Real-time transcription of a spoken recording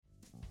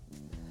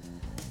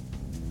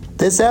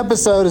This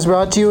episode is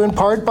brought to you in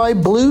part by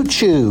Blue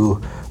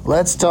Chew.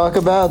 Let's talk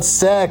about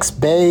sex,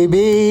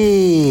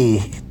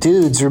 baby.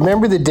 Dudes,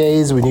 remember the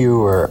days when you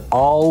were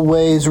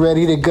always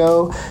ready to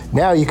go?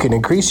 Now you can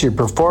increase your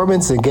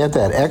performance and get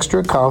that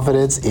extra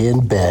confidence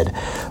in bed.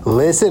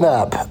 Listen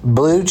up,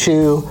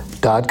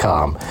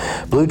 BlueChew.com.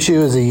 Blue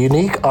Chew is a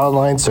unique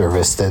online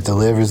service that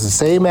delivers the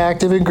same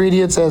active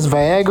ingredients as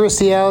Viagra,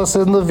 Cialis,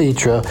 and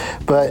Levitra,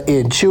 but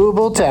in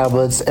chewable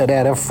tablets and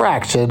at a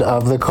fraction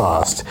of the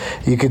cost.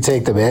 You can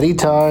take them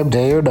anytime,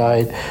 day or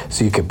night,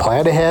 so you can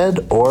plan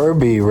ahead or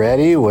be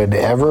ready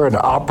whenever an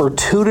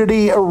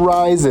opportunity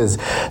arises.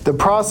 The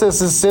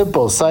process is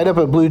simple. Sign up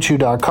at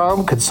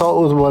BlueChew.com,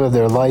 consult with one of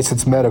their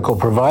licensed medical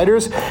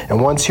providers, and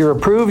once you're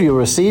approved, you'll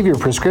receive your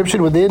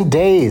prescription within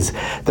days.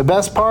 The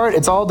best part,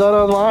 it's all done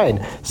online,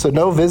 so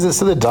no visits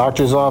to the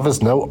doctor's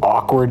office, no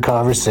awkward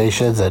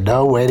conversations, and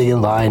no waiting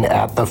in line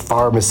at the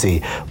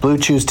pharmacy. Blue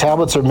Chew's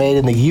tablets are made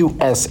in the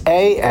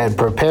USA and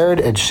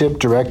prepared and shipped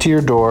direct to your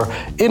door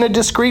in a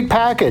discreet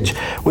package.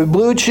 With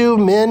Blue Chew,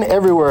 men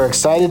everywhere are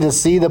excited to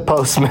see the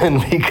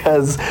postman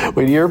because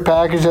when your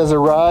package has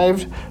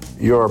arrived,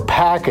 your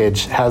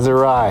package has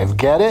arrived.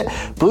 Get it?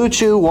 Blue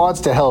Chew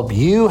wants to help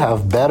you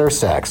have better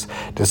sex.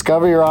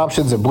 Discover your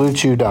options at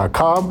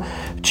BlueChew.com.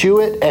 Chew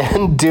it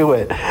and do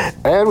it.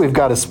 And we've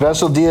got a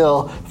special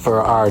deal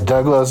for our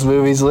Douglas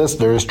Movies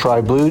listeners.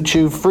 Try Blue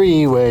Chew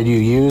free when you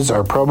use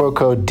our promo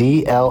code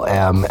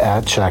DLM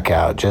at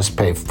checkout. Just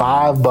pay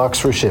 $5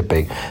 for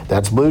shipping.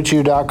 That's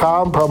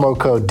BlueChew.com, promo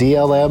code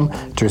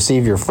DLM to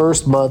receive your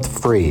first month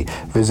free.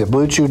 Visit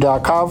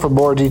BlueChew.com for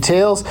more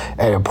details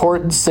and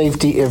important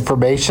safety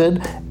information.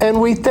 And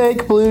we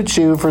thank Blue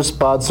Chew for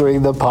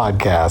sponsoring the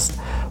podcast.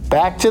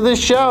 Back to the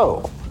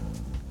show.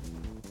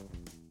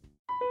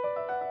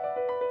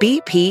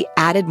 BP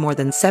added more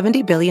than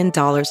 $70 billion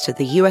to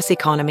the U.S.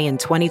 economy in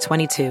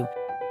 2022.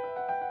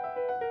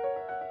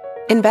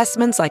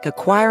 Investments like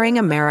acquiring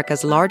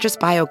America's largest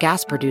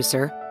biogas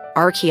producer,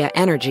 Archaea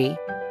Energy,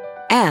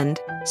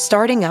 and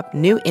starting up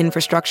new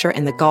infrastructure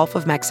in the Gulf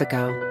of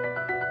Mexico.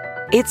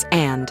 It's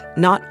and,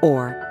 not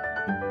or.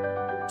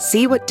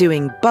 See what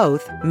doing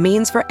both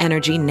means for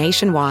energy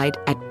nationwide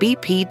at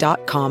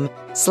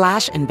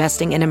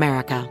bp.com/investing in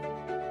America.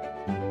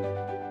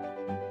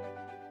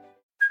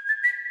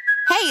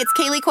 Hey, it's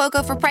Kaylee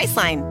Cuoco for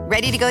Priceline.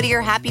 Ready to go to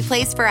your happy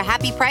place for a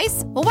happy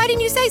price? Well, why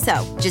didn't you say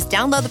so? Just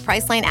download the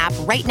Priceline app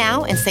right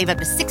now and save up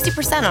to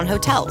 60% on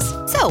hotels.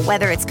 So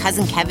whether it's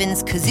Cousin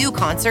Kevin's Kazoo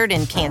Concert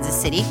in Kansas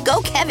City,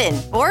 go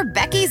Kevin, or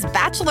Becky's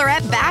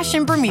Bachelorette Bash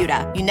in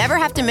Bermuda, you never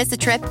have to miss a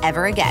trip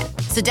ever again.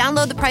 So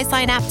download the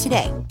Priceline app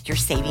today. Your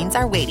savings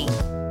are waiting.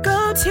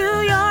 Go to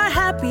your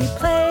happy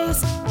place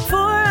for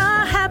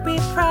a happy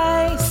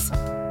price.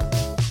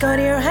 Go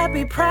to your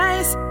happy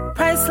price,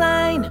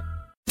 Priceline.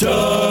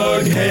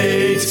 Doug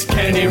hates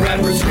candy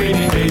wrappers,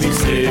 screaming baby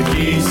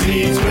sticky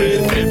seeds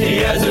with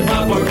 50 as in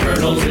popcorn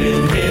kernels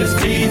in his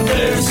teeth.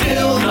 There's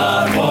still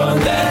not one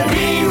that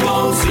he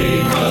won't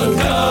see, 'cause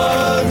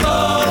Doug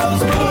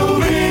loves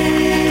movies.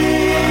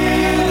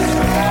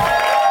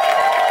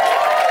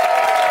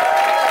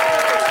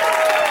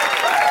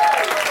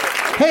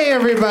 Hey,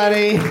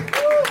 everybody.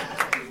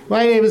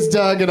 My name is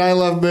Doug, and I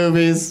love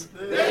movies.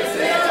 This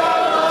is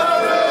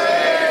Doug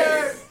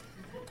Loves Movies.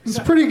 It's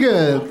pretty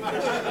good.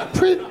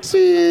 Pretty.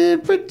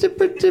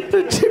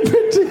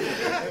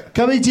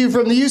 Coming to you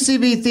from the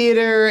UCB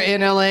Theater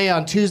in LA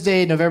on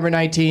Tuesday, November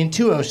 19,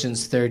 2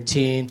 Oceans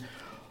 13.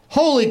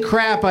 Holy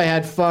crap, I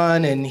had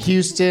fun in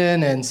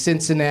Houston and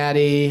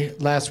Cincinnati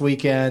last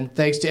weekend.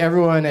 Thanks to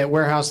everyone at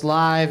Warehouse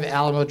Live,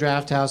 Alamo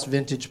Drafthouse,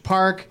 Vintage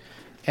Park,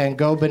 and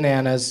Go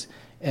Bananas.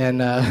 And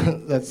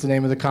that's the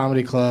name of the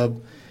comedy club.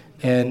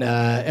 And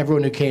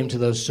everyone who came to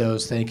those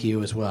shows, thank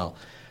you as well.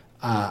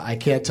 I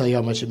can't tell you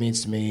how much it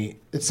means to me.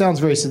 It sounds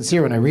very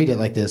sincere when I read it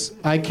like this.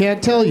 I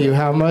can't tell you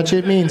how much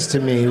it means to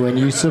me when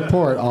you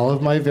support all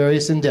of my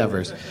various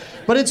endeavors.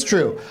 But it's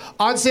true.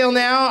 On sale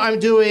now, I'm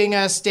doing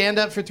a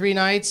stand-up for 3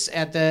 nights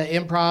at the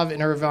Improv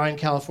in Irvine,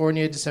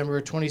 California,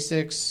 December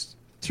 26th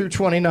through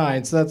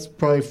 29th. So that's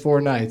probably 4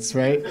 nights,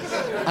 right?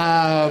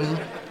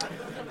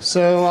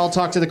 So I'll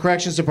talk to the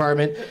corrections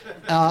department.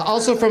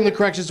 Also from the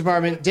corrections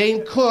department,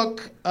 Dane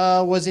Cook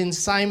was in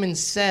Simon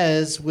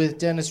Says with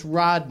Dennis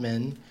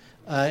Rodman.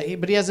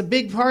 But he has a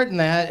big part in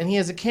that, and he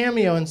has a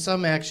cameo in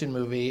some action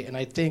movie. And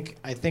I think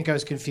I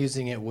was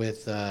confusing it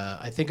with.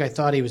 I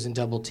thought he was in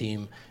Double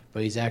Team,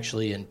 but he's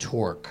actually in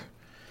Torque.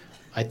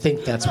 I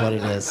think that's what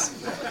it is.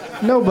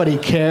 Nobody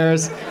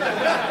cares.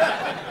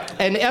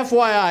 And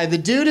FYI, the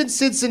dude in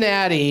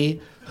Cincinnati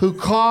who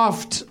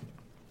coughed,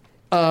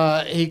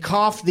 he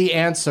coughed the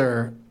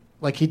answer.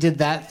 Like he did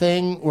that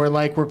thing where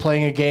like we're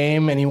playing a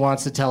game and he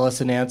wants to tell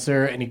us an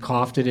answer and he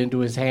coughed it into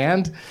his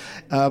hand.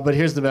 But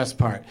here's the best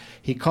part.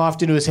 He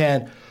coughed into his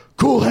hand,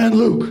 "Cool hand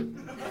Luke,"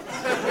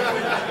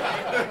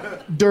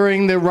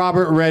 during the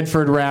Robert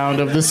Redford round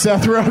of the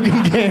Seth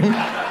Rogen game.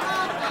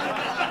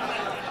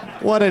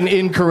 What an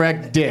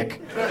incorrect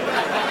dick.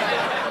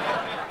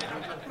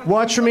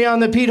 Watch for me on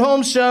the Pete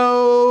Holmes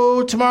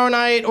Show tomorrow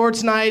night or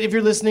tonight if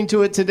you're listening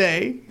to it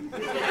today.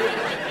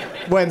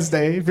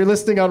 Wednesday. If you're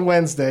listening on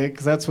Wednesday,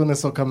 because that's when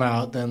this will come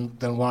out, then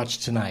watch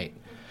tonight.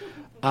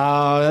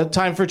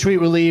 Time for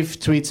Tweet Relief.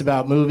 Tweets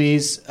about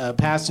movies.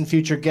 Past and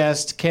future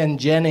guest Ken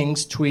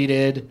Jennings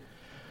tweeted,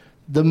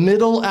 "The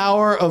middle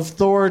hour of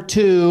Thor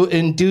 2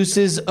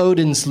 induces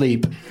Odin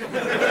sleep."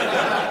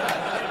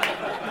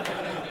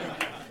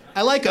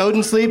 I like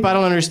Odin sleep. I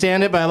don't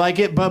understand it, but I like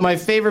it. But my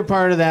favorite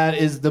part of that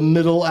is the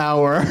middle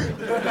hour.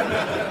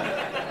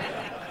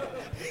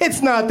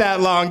 It's not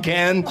that long,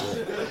 Ken.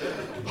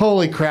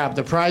 Holy crap,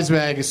 the prize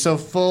bag is so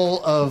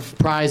full of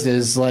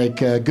prizes. Like,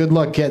 good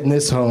luck getting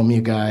this home,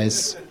 you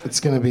guys. It's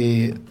going to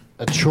be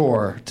a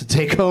chore to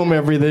take home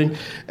everything.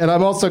 And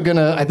I'm also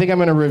I think I'm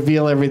going to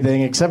reveal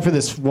everything except for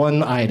this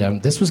one item.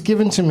 This was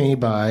given to me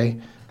by,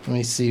 let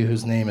me see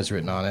whose name is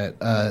written on it.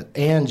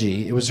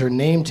 Angie. It was her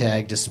name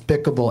tag,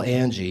 Despicable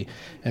Angie.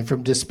 And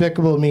from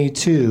Despicable Me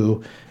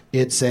 2,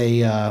 it's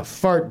a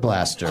fart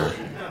blaster.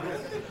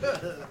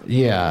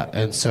 Yeah,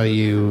 and so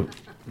you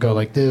go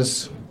like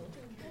this.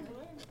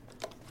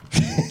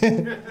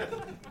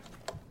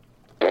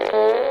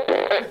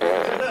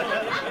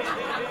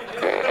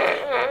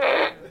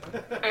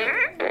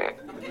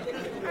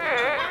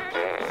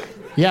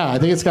 Yeah, I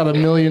think it's got a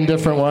million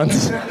different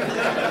ones.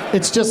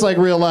 It's just like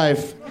real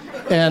life.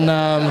 And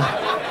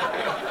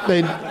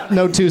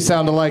no two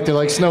sound alike. They're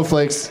like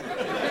snowflakes.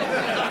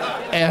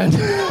 And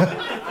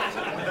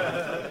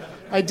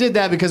I did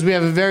that because we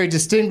have a very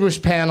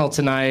distinguished panel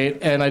tonight,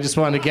 and I just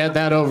wanted to get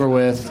that over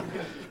with.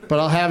 But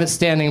I'll have it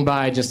standing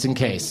by just in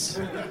case.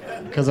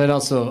 Because I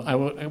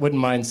wouldn't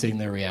mind seeing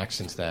their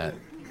reaction to that,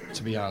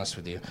 to be honest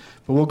with you.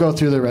 But we'll go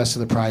through the rest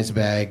of the prize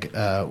bag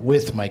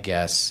with my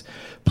guests.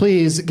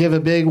 Please give a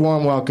big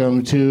warm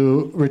welcome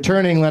to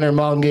returning Leonard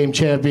Maltin Game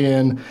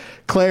champion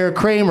Clare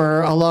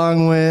Kramer,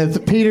 along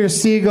with Peter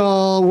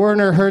Segal,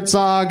 Werner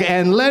Herzog,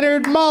 and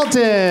Leonard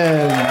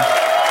Maltin.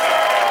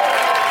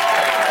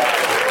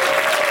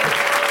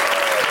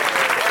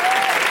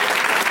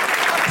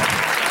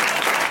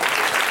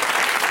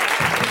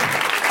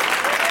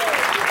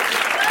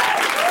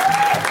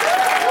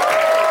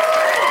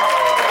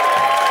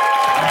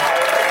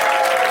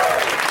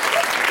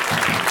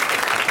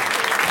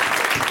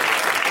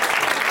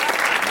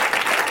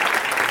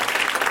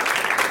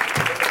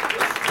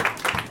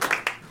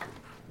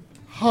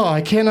 Oh,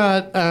 I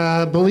cannot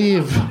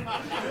believe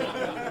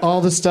all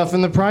the stuff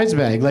in the prize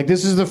bag. Like,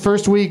 this is the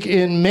first week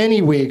in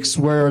many weeks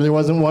where there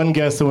wasn't one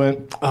guest that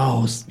went,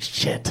 "Oh,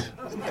 shit."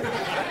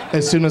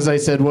 As soon as I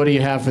said, "What do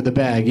you have for the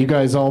bag?" You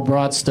guys all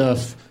brought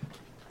stuff,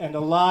 and a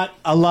lot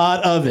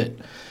of it.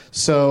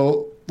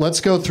 So let's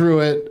go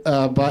through it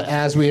but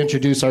as we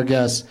introduce our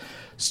guests.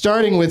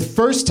 Starting with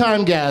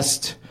first-time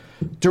guest,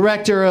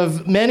 director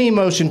of many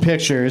motion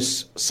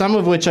pictures, some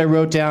of which I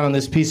wrote down on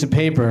this piece of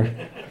paper,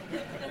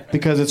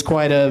 because it's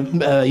quite a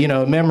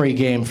memory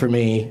game for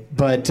me.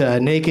 But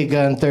Naked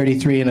Gun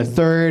 33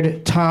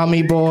 1/3,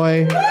 Tommy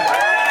Boy.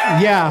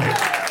 Yeah,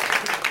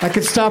 I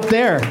could stop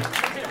there.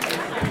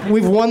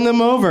 We've won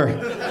them over.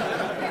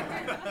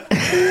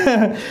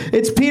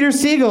 It's Peter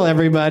Segal,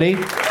 everybody.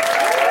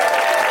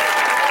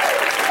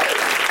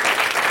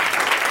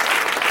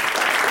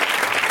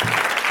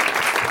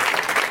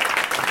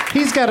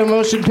 He's got a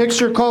motion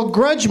picture called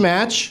Grudge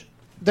Match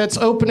that's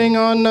opening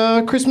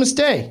on Christmas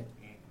Day.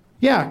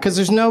 Yeah, because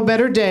there's no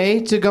better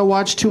day to go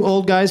watch two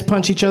old guys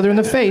punch each other in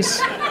the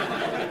face.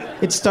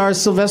 It stars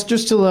Sylvester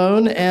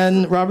Stallone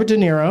and Robert De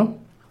Niro.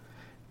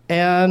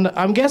 And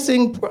I'm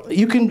guessing,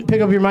 you can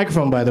pick up your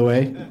microphone, by the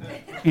way.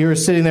 You were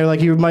sitting there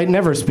like you might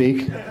never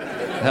speak.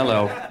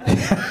 Hello.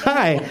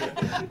 Hi.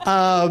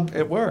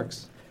 It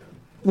works.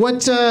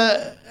 What,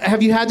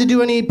 have you had to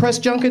do any press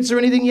junkets or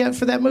anything yet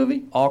for that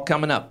movie? All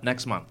coming up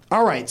next month.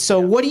 All right, so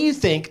what do you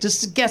think,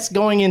 just a guess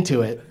going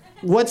into it,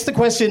 what's the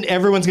question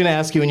everyone's going to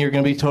ask you and you're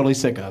going to be totally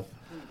sick of?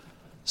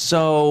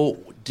 So,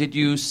 did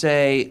you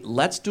say,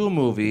 let's do a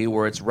movie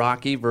where it's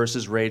Rocky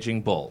versus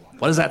Raging Bull?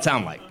 What does that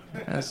sound like?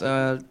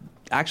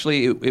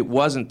 Actually, it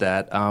wasn't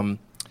that. I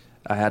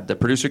had the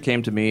producer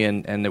came to me,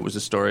 and it was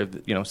a story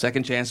of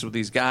second chances with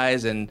these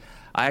guys, and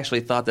I actually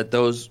thought that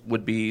those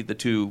would be the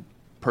two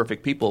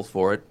perfect people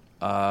for it.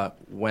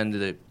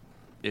 When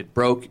it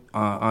broke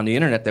on the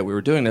internet that we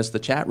were doing this, the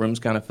chat rooms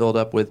kind of filled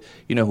up with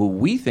who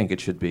we think it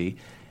should be.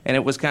 And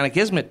it was kind of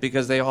kismet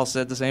because they all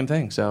said the same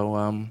thing.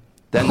 So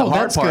then the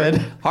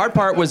hard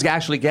part was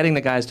actually getting the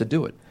guys to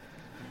do it.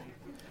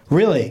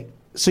 Really?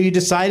 So you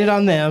decided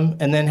on them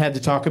and then had to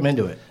talk them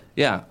into it?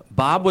 Yeah.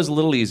 Bob was a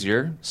little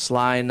easier.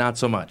 Sly, not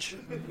so much.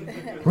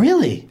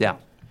 Really? Yeah.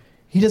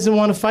 He doesn't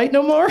want to fight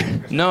no more?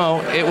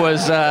 No, it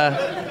was...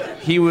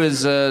 he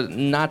was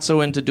not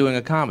so into doing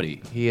a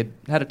comedy. He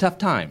had a tough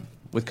time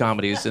with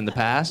comedies in the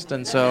past,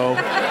 and so...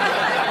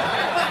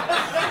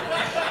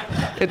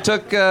 It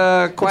took quite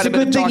a bit of talking into. It's a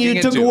good thing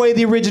you took away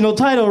the original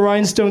title,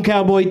 Rhinestone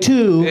Cowboy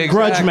 2, exactly.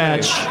 Grudge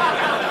Match.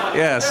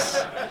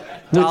 Yes.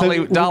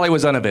 Dolly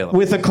was unavailable.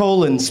 With a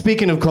colon.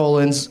 Speaking of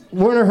colons,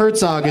 Werner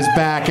Herzog is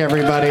back,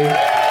 everybody.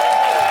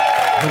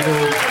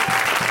 Hello.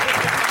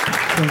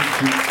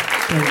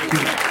 Thank you.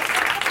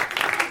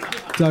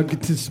 Doug,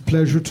 it is a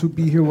pleasure to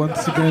be here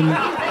once again.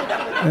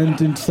 and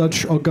in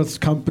such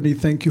august company.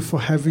 Thank you for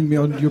having me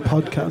on your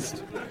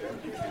podcast.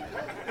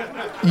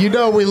 You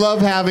know we love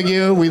having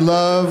you. We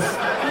love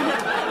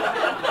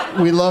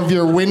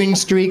your winning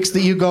streaks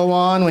that you go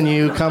on when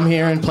you come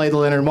here and play the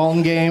Leonard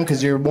Maltin game,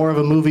 because you're more of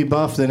a movie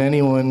buff than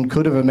anyone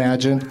could have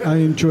imagined. I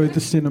enjoyed the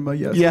cinema,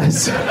 yes.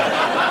 Yes.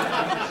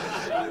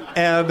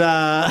 And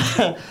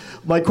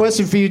my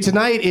question for you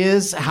tonight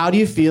is, how do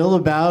you feel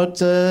about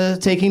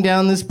taking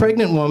down this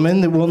pregnant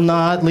woman that will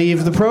not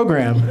leave the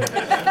program?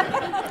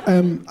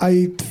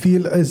 I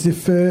feel as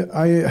if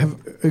I have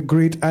a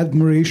great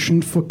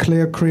admiration for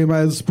Clare Kramer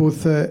as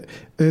both a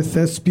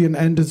thespian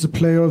and as a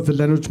player of the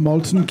Leonard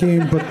Maltin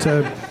game, but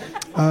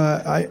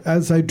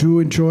as I do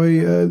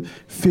enjoy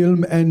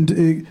film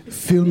and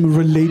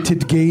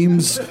film-related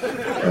games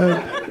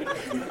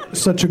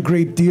such a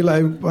great deal,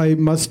 I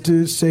must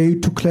say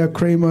to Clare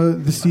Kramer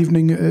this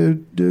evening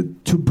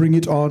to bring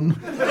it on.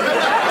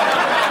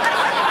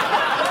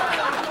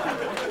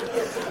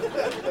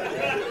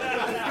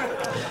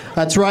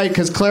 That's right,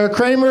 because Clare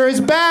Kramer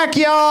is back,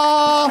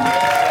 y'all!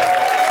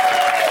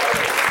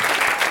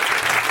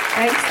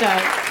 Thanks, Doug.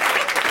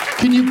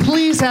 Can you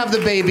please have the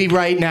baby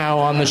right now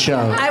on the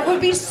show? That would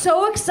be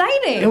so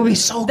exciting. It would be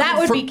so That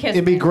good would for, be kissing.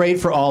 It'd be great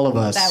for all of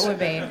us. That would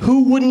be.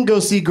 Who wouldn't go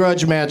see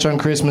Grudge Match on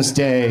Christmas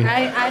Day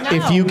I know.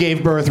 if you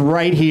gave birth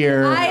right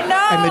here I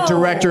know. and the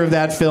director of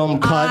that film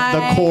cut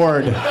the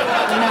cord?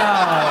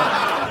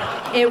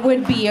 No. It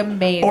would be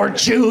amazing. Or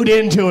chewed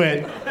into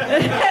it.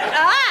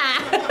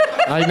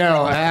 I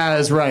know.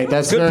 That's right.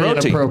 That's Good very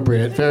protein.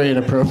 inappropriate. Very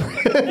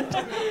inappropriate.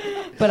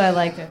 But I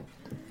liked it.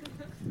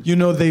 You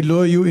know, they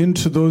lure you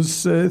into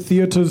those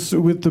theaters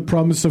with the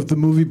promise of the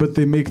movie, but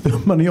they make the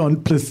money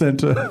on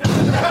placenta.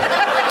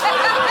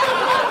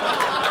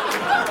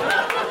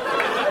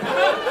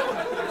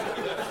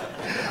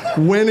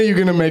 When are you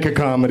going to make a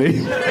comedy?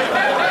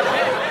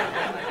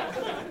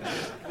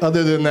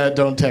 Other than that,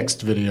 don't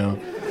text video.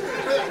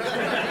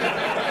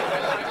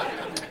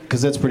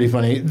 Because that's pretty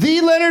funny.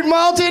 The Leonard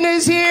Maltin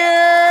is here!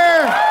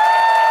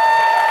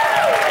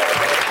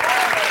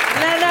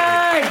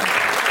 Leonard!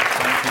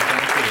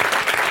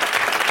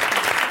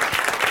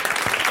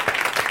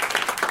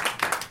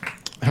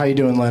 How you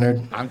doing,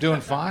 Leonard? I'm doing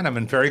fine. I'm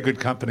in very good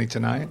company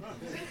tonight.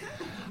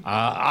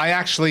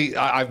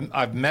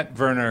 I've met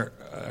Werner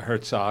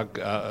Herzog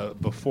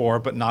before,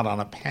 but not on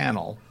a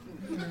panel.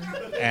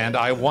 And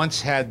I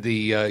once had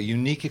the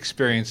unique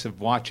experience of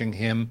watching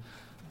him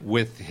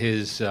with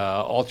his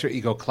alter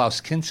ego Klaus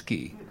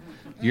Kinski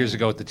years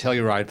ago at the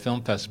Telluride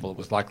Film Festival. It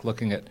was like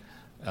looking at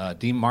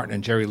Dean Martin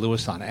and Jerry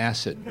Lewis on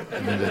acid. I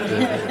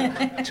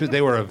mean,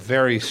 they were a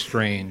very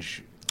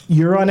strange...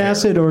 You're on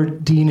acid, or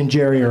Dean and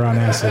Jerry are on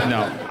acid?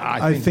 No,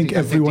 I think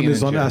everyone Dean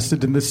is and on Jerry.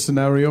 acid in this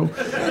scenario.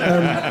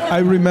 I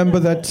remember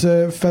that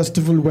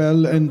festival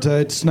well, and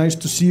it's nice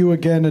to see you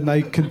again, and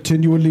I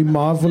continually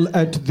marvel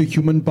at the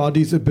human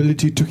body's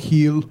ability to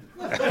heal.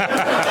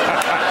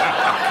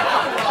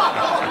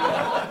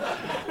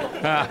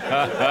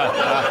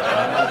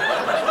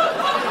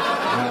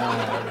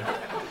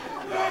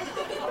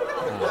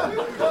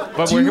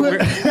 But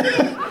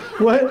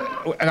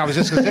What? And I was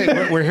just going to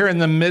say, we're here in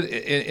the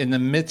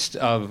midst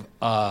of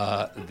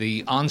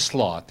the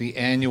onslaught, the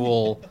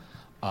annual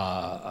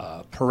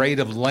parade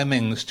of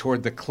lemmings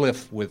toward the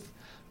cliff with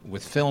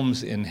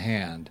films in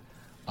hand.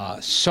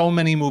 So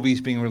many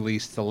movies being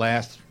released the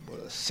last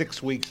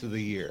 6 weeks of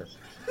the year,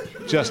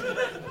 just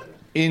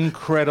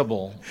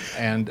incredible.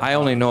 And I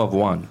only know of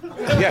one.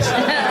 yes,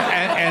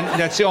 and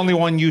that's the only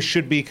one you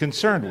should be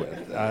concerned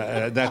with.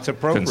 That's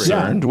appropriate.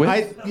 Concerned with?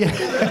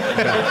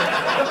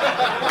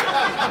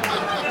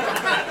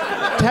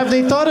 Have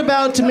they thought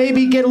about to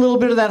maybe get a little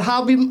bit of that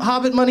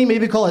Hobbit money,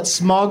 maybe call it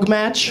Smog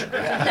Match?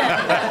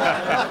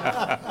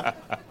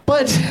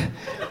 But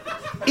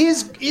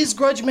is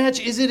Grudge Match,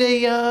 is it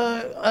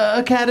a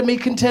Academy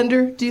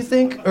contender, do you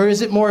think? Or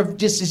is it more of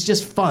it's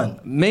just fun?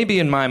 Maybe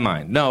in my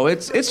mind. No,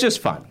 it's just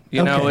fun.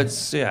 You know, Okay.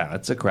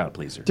 it's a crowd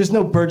pleaser. There's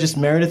no Burgess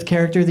Meredith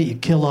character that you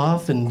kill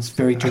off and it's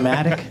very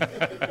dramatic?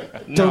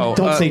 No,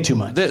 Don't say too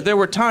much. There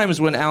were times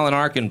when Alan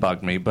Arkin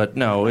bugged me, but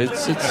no,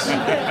 it's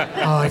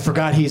Oh, I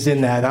forgot he's in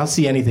that. I'll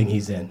see anything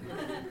he's in.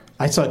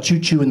 I saw Choo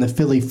Choo in the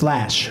Philly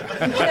Flash.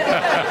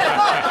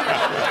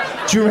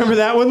 Do you remember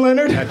that one,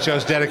 Leonard? That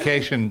shows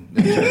dedication.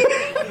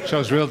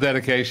 Shows real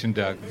dedication,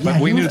 Doug. But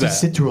Yeah, we you knew have to that.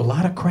 sit through a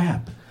lot of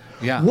crap.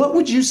 Yeah. What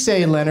would you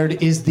say,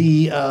 Leonard, is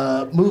the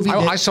movie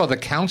that... I saw The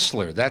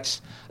Counselor.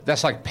 That's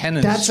like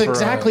penance. That's for,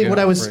 exactly what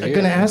I was for a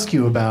going to year. ask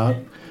you about.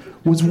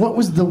 What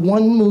was the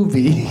one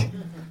movie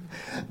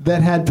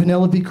that had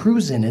Penelope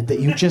Cruz in it that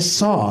you just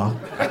saw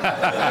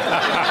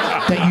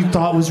that you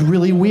thought was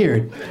really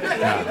weird?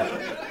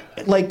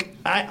 Like,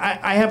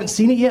 I haven't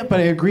seen it yet, but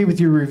I agree with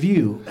your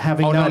review,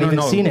 having not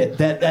even seen it,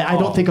 that I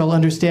don't think I'll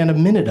understand a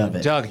minute of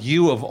it. Doug,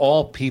 you of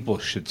all people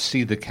should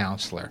see The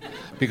Counselor,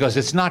 because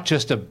it's not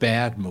just a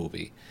bad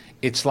movie.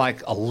 It's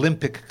like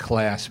Olympic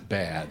class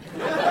bad.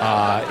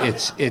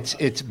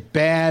 It's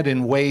bad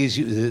in ways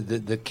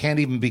that can't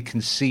even be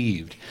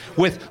conceived.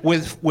 With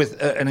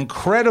an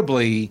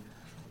incredibly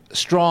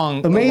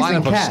strong Amazing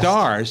lineup cast. of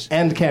stars.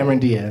 And Cameron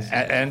Diaz.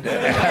 And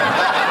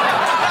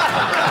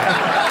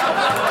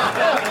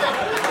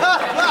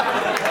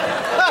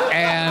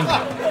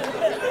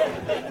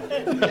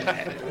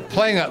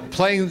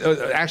playing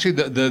actually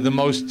the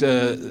most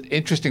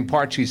interesting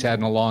part she's had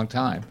in a long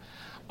time,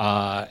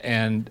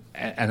 and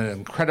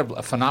an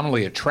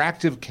phenomenally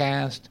attractive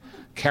cast,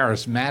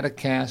 charismatic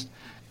cast,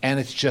 and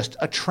it's just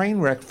a train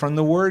wreck from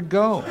the word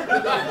go.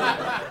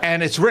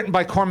 And it's written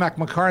by Cormac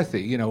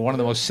McCarthy, one of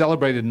the most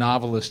celebrated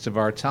novelists of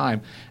our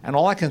time. And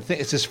all I can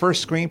think, it's his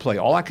first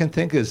screenplay. All I can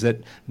think is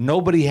that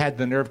nobody had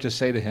the nerve to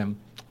say to him,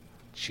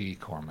 "Gee,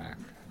 Cormac,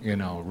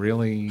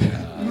 really."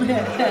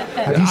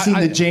 Have you seen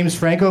the James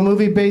Franco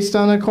movie based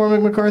on a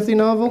Cormac McCarthy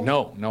novel?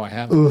 No, I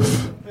haven't.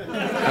 Oof.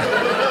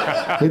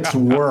 It's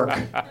work.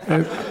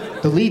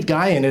 The lead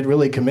guy in it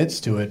really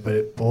commits to it,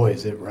 but boy,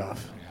 is it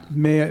rough.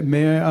 May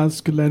I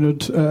ask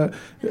Leonard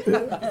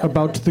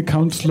about the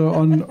counselor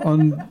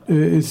on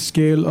a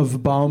scale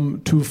of Baum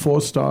to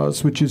 4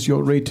 stars, which is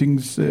your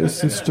ratings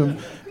system?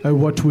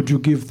 What would you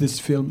give this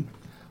film?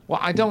 Well,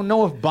 I don't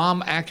know if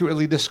Baum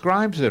accurately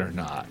describes it or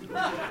not.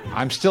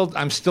 I'm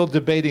still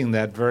debating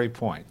that very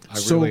point. I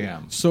really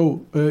am.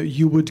 So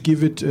you would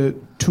give it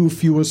 2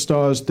 fewer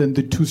stars than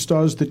the 2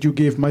 stars that you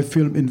gave my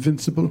film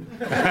Invincible?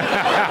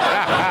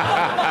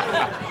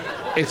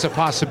 It's a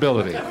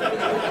possibility.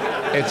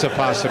 It's a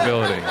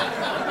possibility.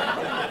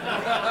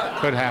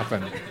 Could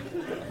happen.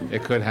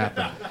 It could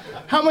happen.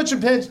 How much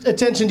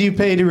attention do you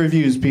pay to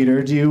reviews,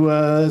 Peter? Do you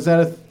is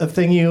that a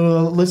thing you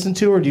listen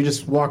to, or do you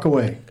just walk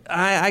away?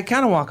 I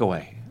kind of walk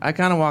away.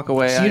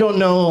 So you don't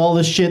know all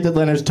the shit that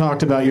Leonard's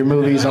talked about your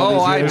movies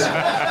all these years?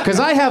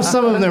 Because I have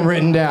some of them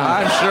written down.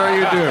 I'm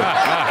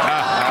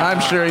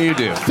sure you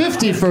do.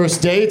 50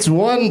 first dates,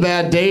 1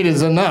 bad date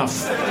is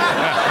enough.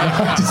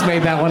 I just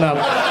made that one up.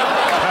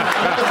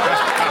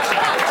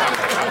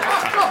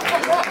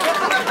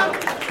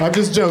 I'm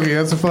just joking.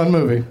 That's a fun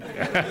movie.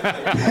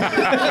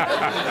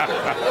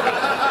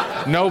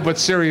 No, but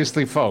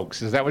seriously,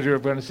 folks, is that what you were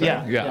going to say?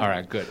 Yeah. All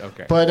right. Good.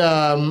 Okay. But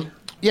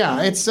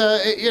it's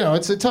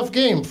it's a tough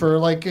game for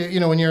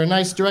when you're a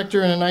nice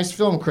director and a nice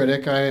film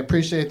critic. I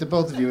appreciate that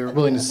both of you are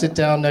willing to sit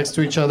down next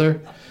to each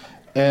other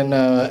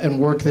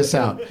and work this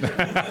out.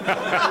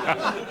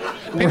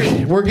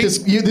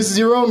 This is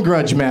your own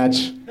grudge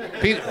match.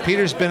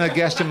 Peter's been a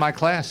guest in my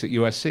class at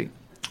USC.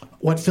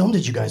 What film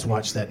did you guys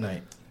watch that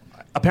night?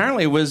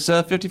 Apparently, it was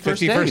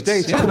 51st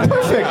Dates. Yeah. Oh,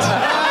 perfect.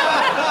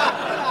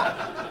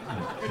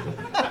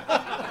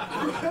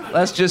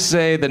 Let's just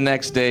say the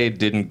next day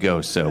didn't go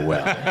so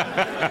well.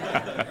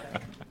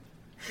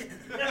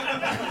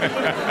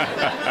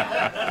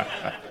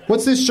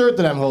 What's this shirt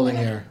that I'm holding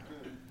here?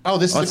 Oh,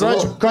 this is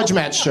a grudge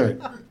match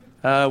shirt.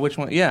 Which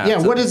one? Yeah.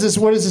 Yeah. What does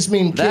this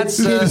mean? That's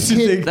that's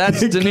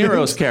De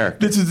Niro's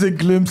character. This is a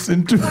glimpse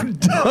into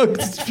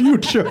Doug's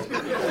future.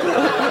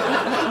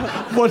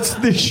 What's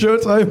this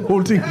shirt I'm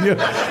holding here?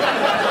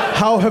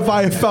 How have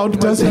I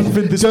found myself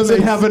in this Does place?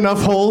 it have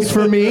enough holes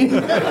for me?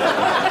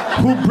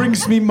 Who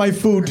brings me my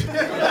food?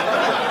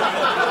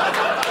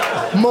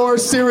 More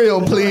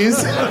cereal,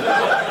 please.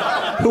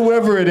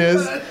 Whoever it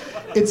is.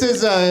 It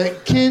says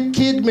Kid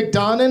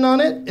McDonough on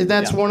it.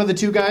 That's one of the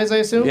 2 guys, I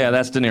assume? Yeah,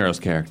 that's De Niro's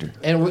character.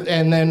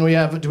 And then do we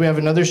have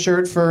another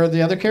shirt for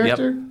the other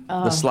character? Yep.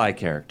 The Sly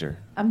character.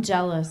 I'm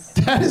jealous.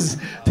 That is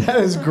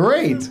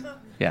great.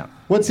 Yeah.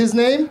 What's his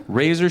name?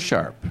 Razor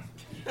Sharp.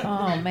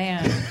 Oh,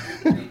 man.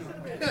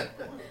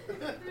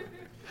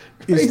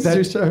 Is that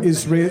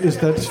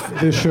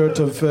the shirt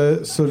of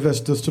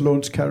Sylvester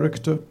Stallone's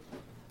character?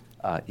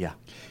 Yeah.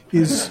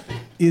 Is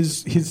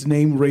his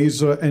name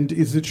Razor, and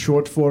is it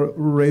short for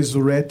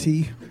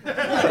Razoretti?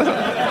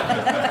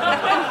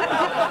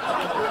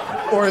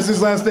 Or is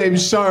his last name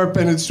Sharp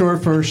and it's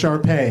short for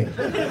Sharpay?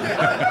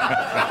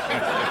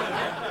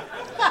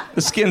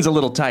 The skin's a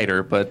little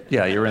tighter, but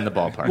yeah, you're in the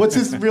ballpark. What's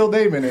his real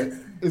name in it?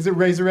 Is it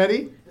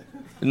Razoretti?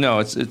 No,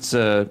 it's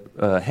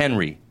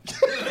Henry.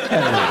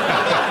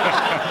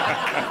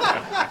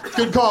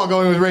 Good call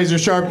going with Razor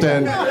Sharp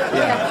then.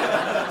 Yeah.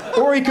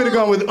 Or he could have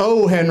gone with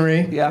O.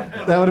 Henry. Yeah.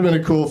 That would have been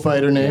a cool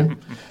fighter name.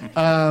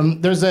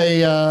 There's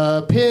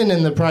a pin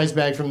in the prize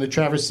bag from the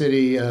Traverse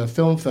City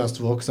Film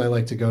Festival, because I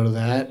like to go to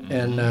that.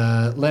 And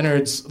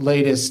Leonard's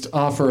latest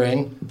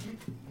offering,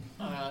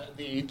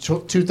 the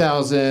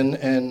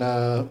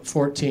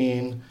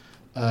 2014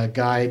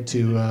 guide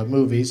to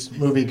movies,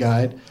 movie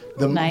guide.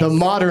 The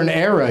modern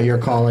era, you're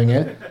calling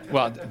it.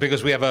 Well,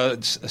 because we have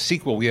a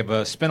sequel. We have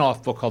a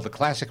spin-off book called The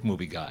Classic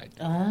Movie Guide.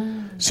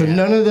 So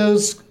none of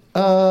those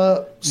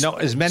no,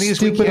 as many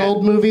as we can. stupid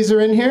old movies are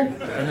in here?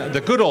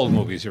 The good old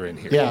movies are in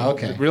here. Yeah,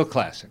 okay. The real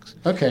classics.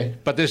 Okay.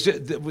 But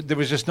there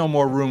was just no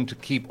more room to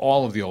keep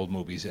all of the old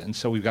movies in,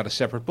 so we've got a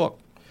separate book.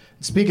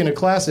 Speaking of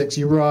classics,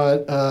 you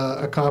brought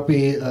a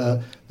copy,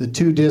 the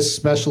 2-disc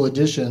special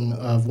edition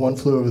of One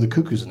Flew Over the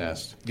Cuckoo's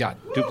Nest. Yeah.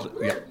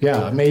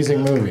 Yeah,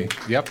 amazing movie.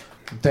 Yep.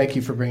 Thank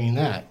you for bringing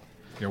that.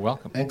 You're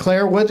welcome. And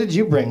Claire, what did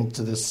you bring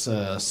to this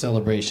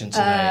celebration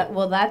tonight?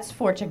 Well, that's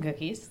fortune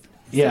cookies.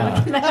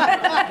 Yeah.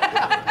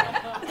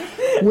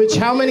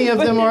 How many of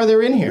them are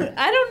there in here?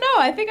 I don't know.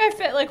 I think I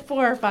fit like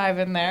 4 or 5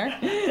 in there.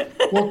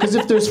 Well, because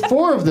if there's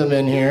 4 of them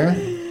in here,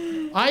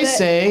 I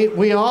say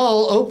we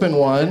all open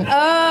one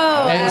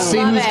and see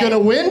who's going to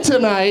win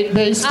tonight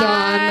based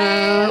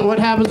on what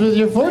happens with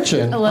your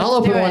fortune. I'll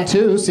open one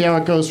too, see how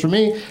it goes for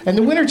me. And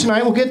the winner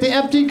tonight will get the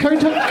empty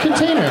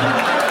container.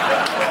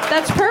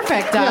 That's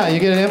perfect, Doc. Yeah, you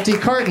get an empty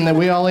carton that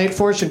we all ate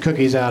fortune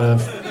cookies out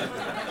of.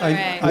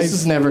 This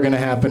is never going to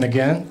happen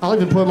again. I'll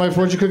even put my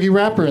fortune cookie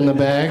wrapper in the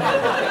bag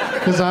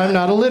because I'm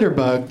not a litter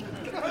bug.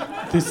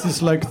 This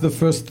is like the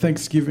first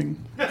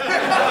Thanksgiving.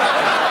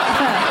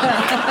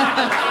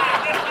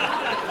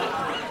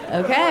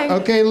 Okay.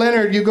 Okay,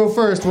 Leonard, you go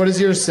first. What does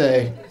yours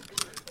say?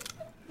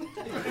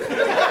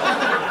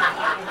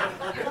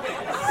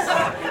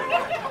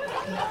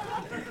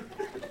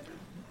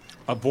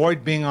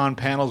 Avoid being on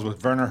panels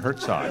with Werner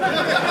Herzog.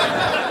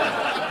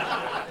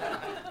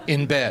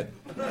 In bed.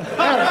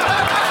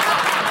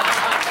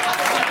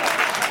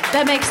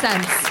 That makes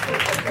sense.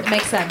 It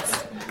makes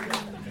sense.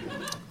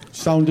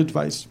 Sound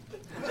advice.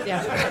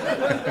 Yeah.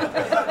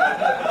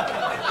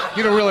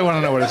 You don't really want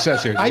to know what it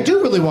says here. I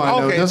do really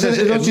want to know.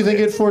 Don't you think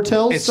it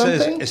foretells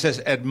something? It says,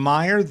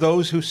 admire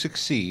those who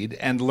succeed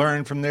and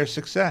learn from their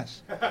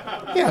success.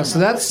 Yeah, so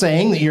that's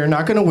saying that you're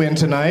not going to win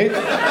tonight,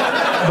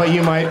 but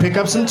you might pick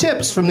up some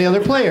tips from the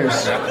other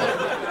players.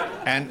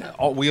 And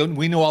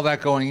we knew all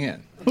that going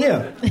in.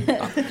 Yeah.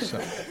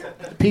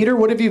 Peter,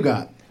 what have you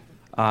got?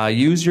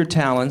 Use your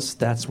talents.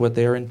 That's what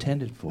they're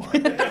intended for.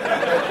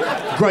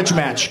 Grudge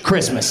match,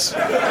 Christmas.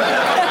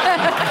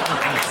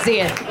 See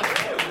it.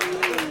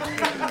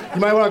 You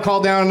might want to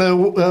call down to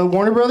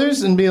Warner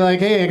Brothers and be like,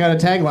 hey, I got a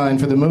tagline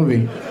for the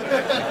movie.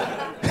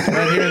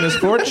 Right here in this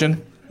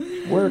fortune.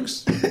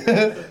 Works.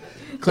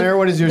 Claire,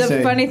 what does yours say?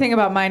 The funny thing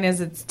about mine is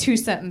it's 2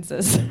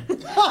 sentences.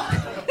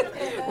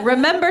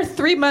 Remember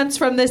 3 months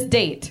from this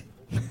date.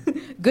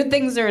 Good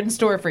things are in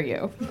store for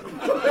you.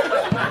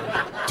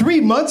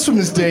 3 months from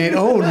this date?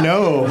 Oh,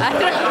 no.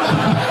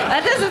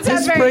 That doesn't sound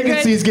This very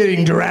pregnancy's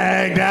getting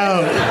dragged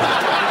out.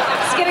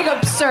 It's getting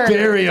absurd.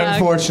 Very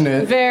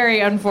unfortunate.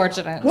 Very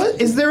unfortunate. What?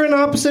 Is there an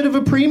opposite of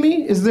a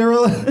preemie? Is there a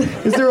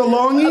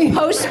longie? A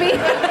post-me?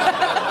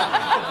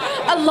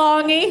 A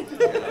longie?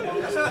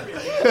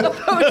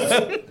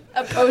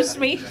 A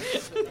post-me?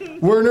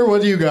 Werner,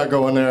 what do you got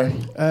going there?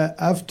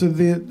 After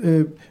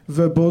the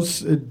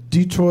verbose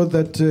detour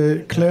that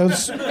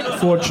Claire's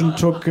fortune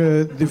took,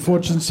 the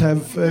fortunes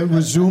have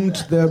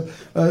resumed their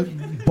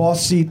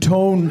bossy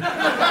tone,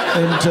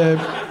 and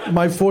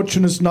my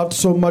fortune is not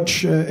so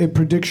much a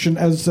prediction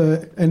as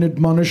an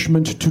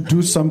admonishment to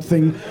do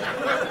something.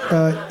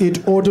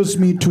 It orders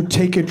me to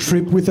take a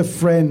trip with a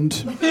friend.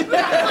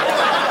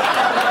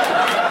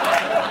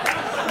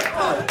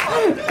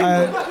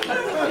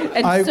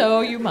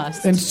 So you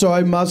must. And so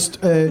I must.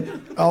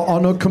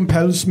 Honor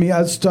compels me,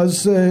 as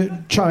does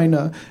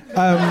China.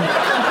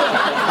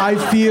 I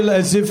feel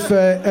as if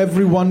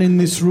everyone in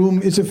this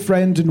room is a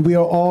friend, and we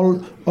are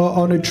all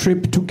on a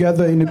trip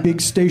together in a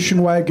big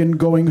station wagon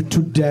going to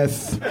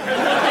death.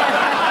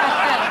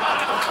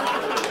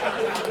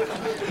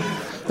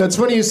 That's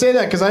funny you say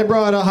that, because I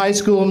brought a High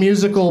School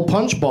Musical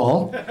punch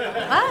ball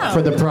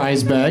for the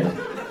prize bag.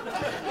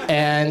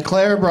 And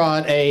Claire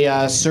brought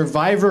a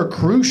Survivor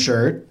crew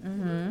shirt.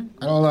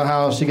 I don't know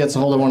how she gets a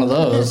hold of one of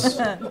those.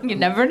 You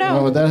never know. I don't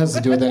know what that has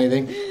to do with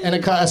anything. And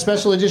a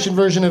special edition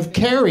version of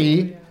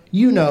Carrie,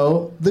 you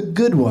know, the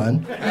good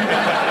one. I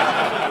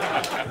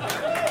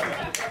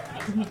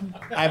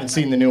haven't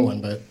seen the new one,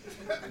 but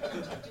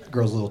the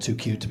girl's a little too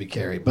cute to be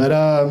Carrie. But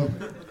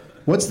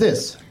what's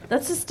this?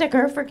 That's a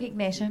sticker for Geek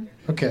Nation.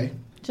 Okay.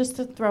 Just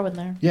to throw in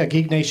there. Yeah,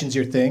 Geek Nation's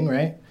your thing,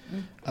 right?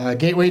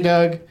 Gateway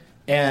Doug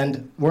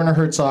and Werner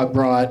Herzog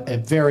brought a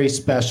very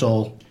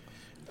special...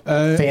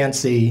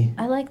 fancy.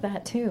 I like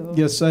that too.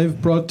 Yes,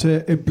 I've brought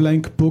a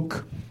blank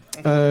book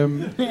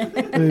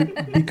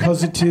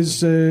because it is,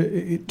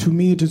 to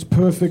me, it is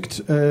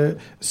perfect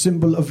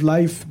symbol of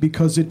life,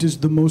 because it is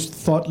the most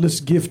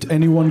thoughtless gift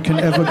anyone can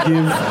ever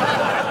give,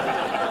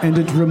 and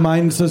it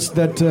reminds us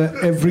that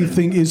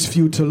everything is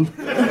futile.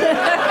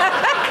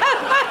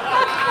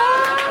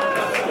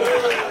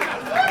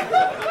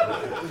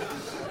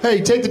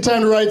 Hey, take the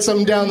time to write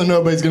something down that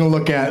nobody's going to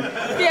look at.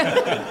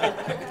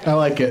 Yeah. I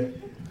like it.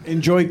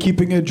 Enjoy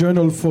keeping a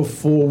journal for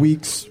 4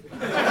 weeks.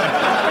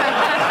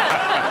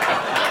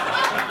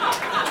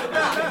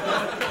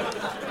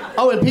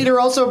 Oh, and Peter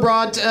also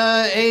brought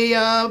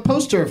a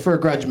poster for a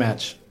grudge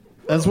match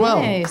as well.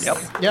 Nice. Yep.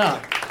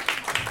 Yeah.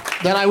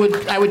 That I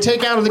would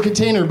take out of the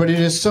container, but it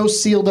is so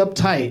sealed up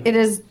tight. It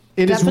is.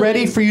 It is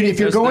ready for you to, if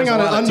you're going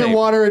on an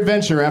underwater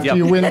adventure after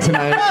you win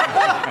tonight.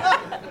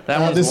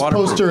 This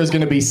poster is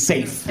going to be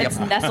safe. It's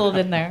nestled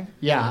in there.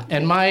 Yeah,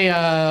 and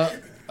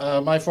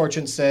my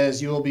fortune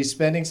says you will be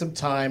spending some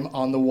time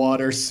on the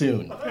water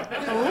soon.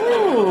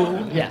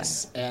 Ooh.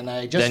 Yes, and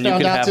I just Then you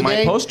found can out have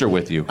today. my poster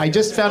with you. I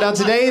just found out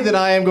today that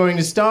I am going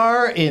to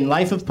star in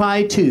Life of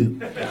Pi 2.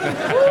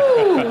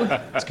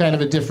 It's kind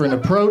of a different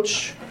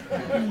approach.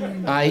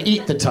 I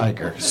eat the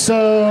tiger.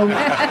 So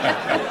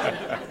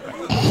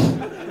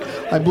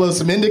I blow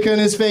some indica in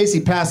his face. He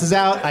passes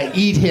out. I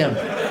eat him.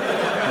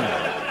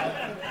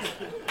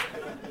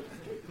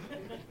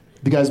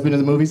 You guys been to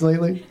the movies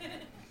lately?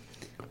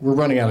 We're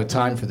running out of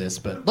time for this,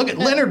 but look at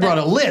Leonard brought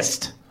a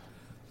list.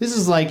 This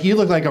is like, you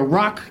look like a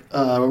rock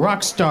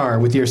star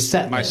with your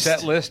set list. My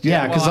set list?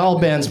 Yeah, because all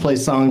bands play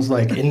songs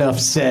like Enough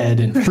Said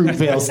and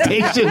Fruitvale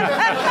Station.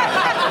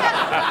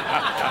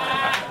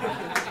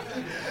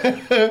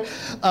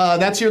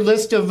 That's your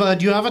list of,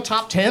 do you have a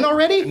top 10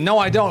 already? No,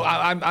 I don't.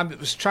 I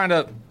was trying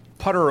to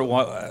putter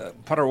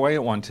away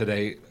at one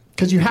today.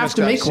 Because you have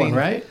to make one,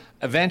 right?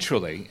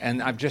 Eventually,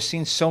 and I've just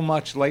seen so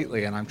much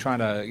lately, and I'm trying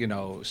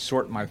to,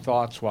 sort my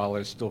thoughts while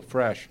they're still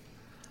fresh.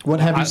 What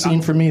have you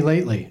seen for me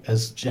lately,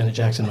 as Janet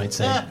Jackson might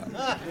say?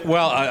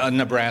 Well,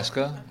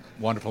 Nebraska,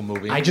 wonderful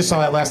movie. I just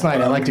saw it last night.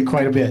 I liked it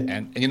quite a bit.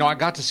 And, I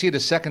got to see it a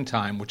second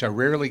time, which I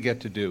rarely get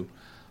to do.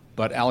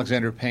 But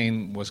Alexander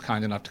Payne was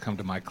kind enough to come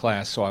to my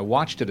class, so I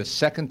watched it a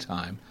second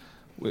time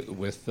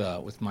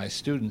with my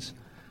students,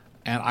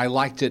 and I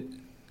liked it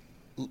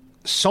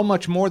so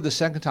much more the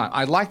second time.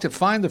 I liked it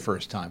fine the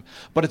first time,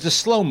 but it's a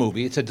slow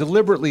movie. It's a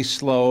deliberately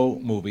slow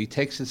movie.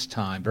 Takes its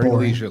time, very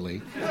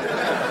leisurely.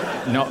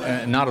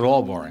 No, not at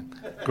all boring.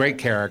 Great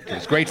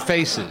characters, great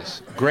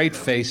faces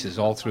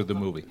all through the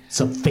movie.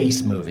 It's a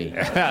face movie.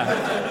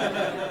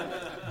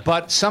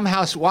 But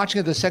somehow, watching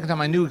it the second time,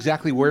 I knew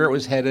exactly where it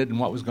was headed and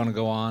what was going to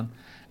go on,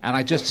 and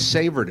I just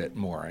savored it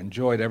more,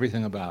 enjoyed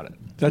everything about it.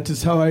 That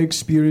is how I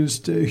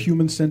experienced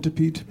Human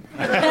Centipede.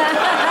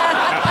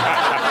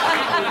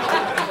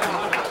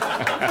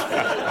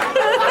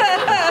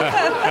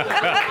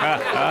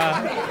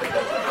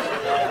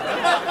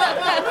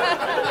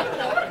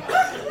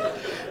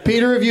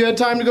 Peter, have you had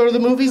time to go to the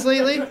movies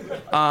lately?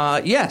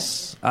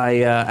 Yes.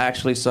 I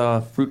actually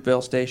saw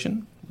Fruitvale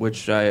Station,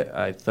 which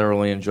I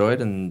thoroughly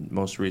enjoyed, and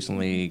most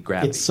recently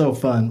Gravity. It's so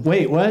fun.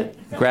 Wait, what?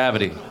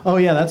 Gravity. Oh,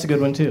 yeah, that's a good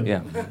one, too.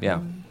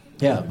 Yeah.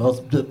 Yeah,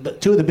 both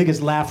two of the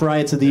biggest laugh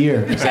riots of the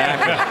year.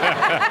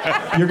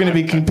 Exactly. You're going to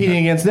be competing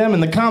against them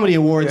in the Comedy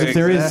Awards if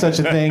there is such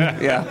a thing.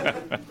 Yeah.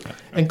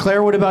 And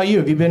Claire, what about you?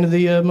 Have you been to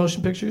the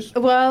motion pictures?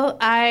 Well,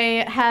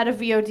 I had a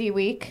VOD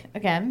week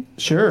again.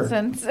 Sure.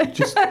 Since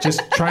just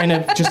trying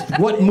to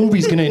what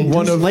movie's going to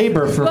induce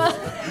labor for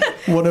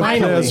one of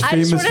Claire's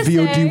famous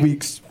VOD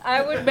weeks.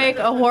 I would make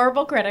a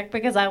horrible critic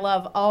because I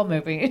love all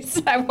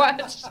movies I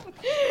watch.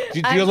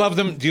 Do you love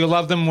them? Do you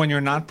love them when you're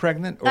not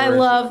pregnant? Or I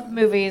love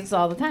movies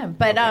all the time,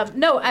 but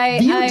no,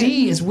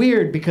 VOD is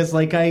weird because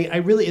I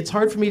really it's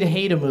hard for me to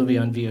hate a movie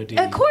on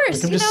VOD. Of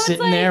course, I'm just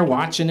sitting there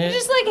watching it. You're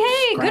just like,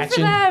 hey, good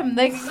for them.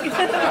 They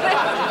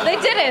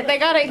did it. They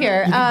got it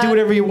here. You can do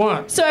whatever you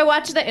want. So I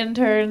watched The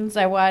Interns.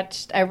 I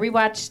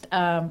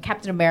rewatched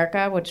Captain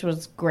America, which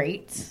was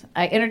great.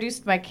 I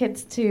introduced my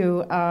kids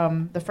to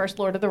the first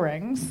Lord of the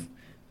Rings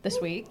this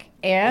week,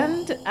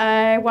 and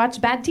I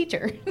watched Bad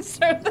Teacher. So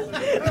that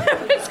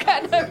was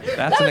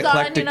That's an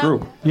eclectic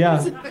group.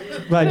 Yeah,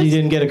 glad you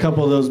didn't get a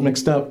couple of those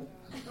mixed up.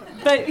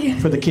 But,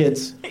 for the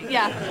kids.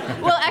 Yeah.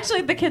 Well,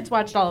 actually, the kids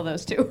watched all of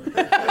those too.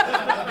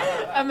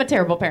 I'm a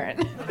terrible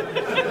parent.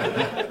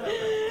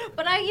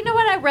 But you know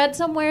what? I read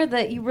somewhere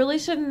that you really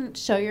shouldn't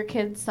show your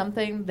kids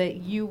something that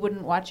you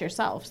wouldn't watch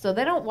yourself. So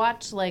they don't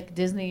watch like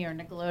Disney or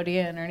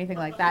Nickelodeon or anything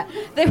like that.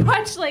 They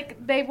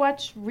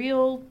watch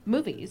real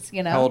movies.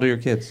 How old are your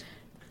kids?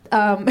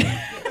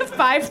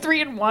 5,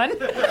 3, and 1.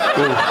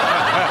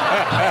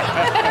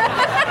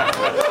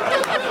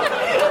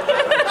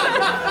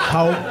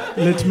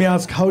 Let me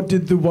ask, how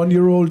did the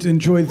 1-year-old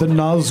enjoy the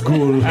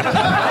Nazgul?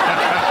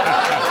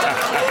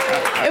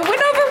 It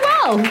went over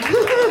well.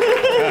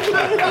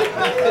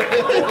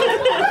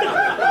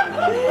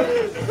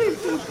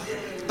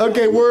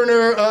 Okay,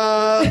 Werner,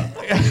 I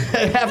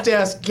have to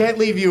ask, can't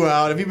leave you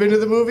out. Have you been to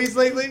the movies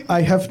lately?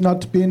 I have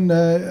not been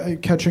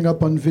catching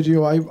up on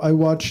video. I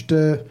watched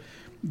the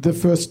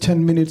first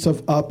 10 minutes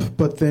of Up,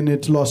 but then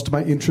it lost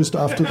my interest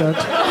after that.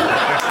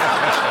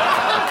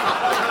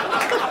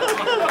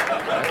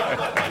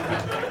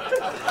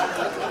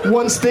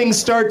 Once things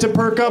start to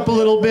perk up a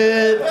little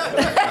bit,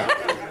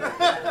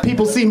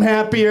 people seem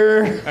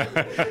happier.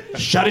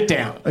 Shut it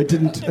down. I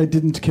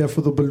didn't care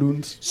for the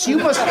balloons. So you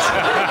must.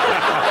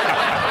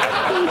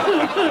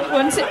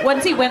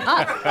 Once he went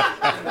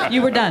up,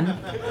 you were done.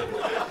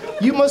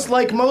 You must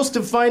like most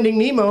of Finding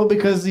Nemo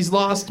because he's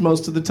lost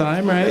most of the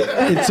time, right?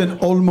 It's an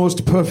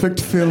almost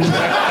perfect film.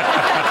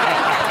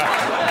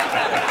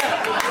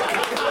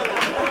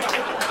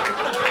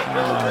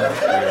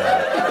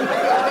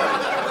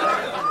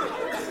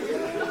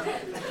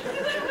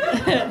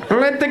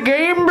 Let the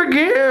game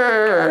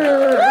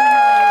begin!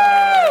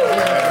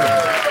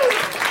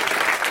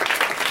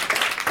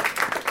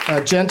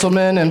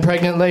 Gentlemen and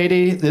pregnant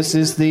lady, this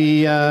is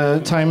the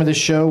time of the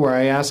show where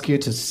I ask you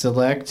to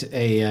select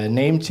a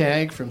name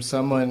tag from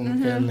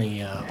someone in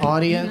the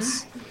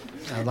audience.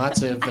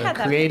 Lots of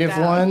creative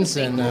ones,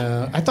 and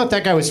I thought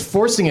that guy was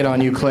forcing it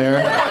on you, Claire.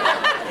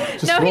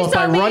 If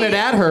I run it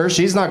at her,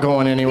 she's not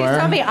going anywhere. He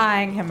saw me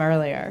eyeing him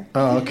earlier.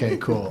 Oh, okay,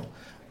 cool.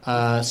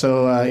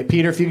 So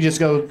Peter, if you could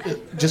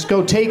just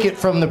go take it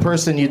from the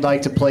person you'd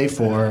like to play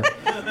for,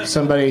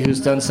 somebody who's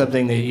done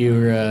something that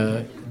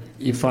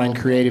you find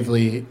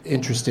creatively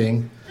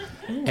interesting.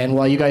 And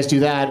while you guys do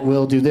that,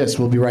 we'll do this.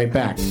 We'll be right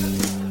back.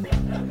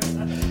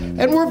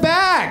 And we're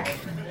back!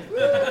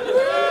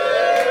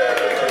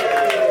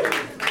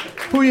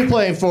 Who are you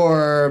playing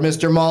for,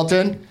 Mr.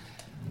 Maltin?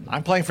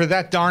 I'm playing for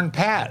that darn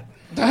Pat.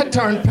 That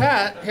darn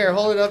Pat. Here,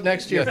 hold it up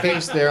next to your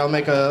face there. I'll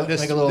make a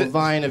little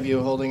vine of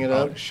you holding it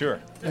up. Oh, sure.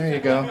 There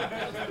you go.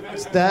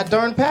 It's that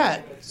darn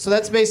Pat. So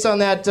that's based on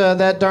that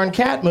darn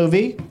cat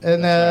movie,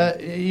 and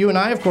you and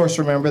I, of course,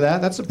 remember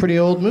that. That's a pretty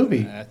old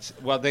movie.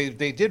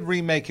 They did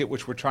remake it,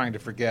 which we're trying to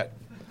forget,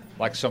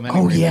 like so many.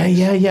 Oh remakes.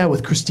 yeah,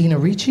 with Christina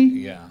Ricci.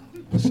 Yeah.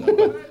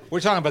 So, we're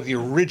talking about the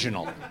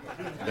original,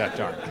 that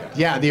darn cat.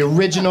 Yeah, the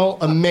original,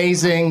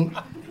 amazing.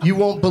 You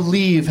won't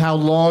believe how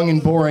long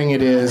and boring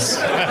it is.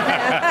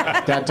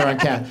 That darn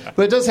cat.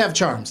 But it does have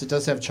charms.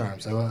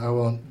 I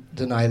won't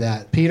deny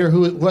that. Peter,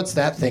 what's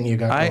that thing you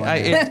got going on?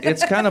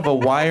 It's kind of a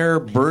wire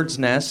bird's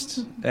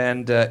nest,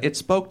 and it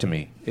spoke to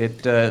me.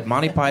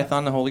 Monty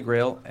Python, the Holy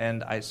Grail,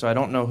 and I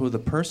don't know who the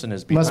person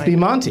is behind. Must be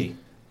Monty.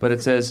 But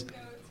it says...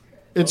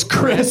 It's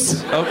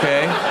Chris.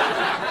 Okay.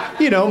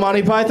 You know,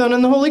 Monty Python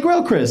and the Holy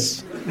Grail,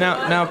 Chris.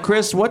 Now,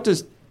 Chris, what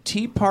does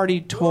Tea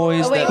Party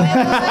Toys... Wait, don't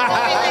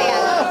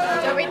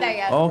read that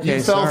yet. Okay,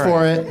 you fell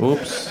for it.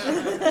 Oops.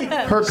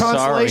 Her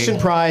consolation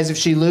prize, if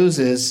she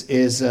loses,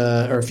 is,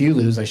 or if you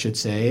lose, I should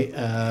say,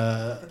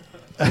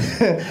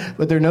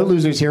 but there are no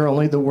losers here,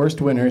 only the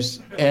worst winners.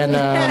 And,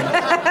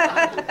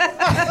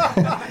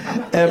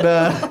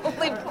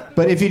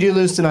 but if you do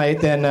lose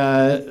tonight, then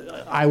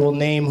I will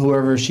name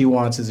whoever she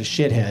wants as a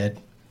shithead.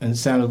 And it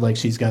sounded like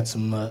she's got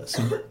some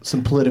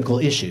political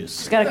issues.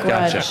 She's got a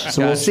grudge. Gotcha.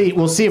 So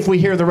we'll see if we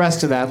hear the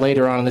rest of that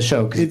later on in the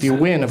show. Because if you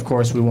win, of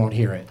course, we won't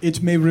hear it.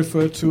 It may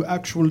refer to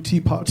actual tea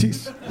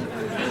parties.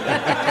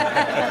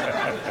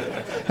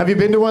 Have you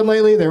been to one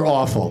lately? They're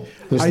awful.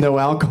 There's no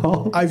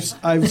alcohol.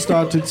 I've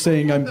started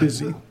saying I'm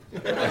busy.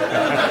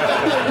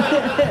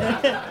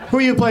 Who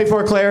are you playing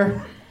for,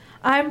 Claire?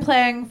 I'm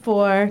playing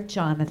for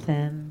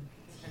Jonathan.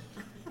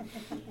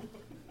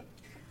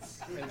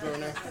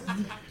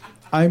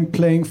 I'm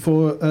playing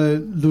for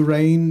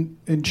Lorraine,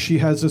 and she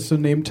has as a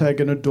name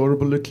tag an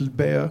adorable little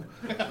bear,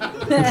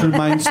 which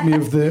reminds me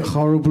of the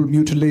horrible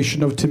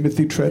mutilation of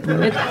Timothy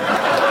Treadwell. It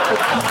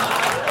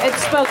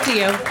spoke to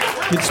you.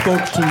 It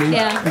spoke to me.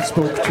 Yeah. It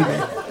spoke to me.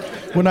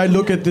 When I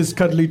look at this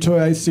cuddly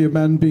toy, I see a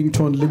man being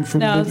torn limb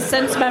from limb.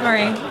 Sense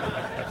memory.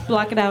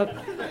 Block it out.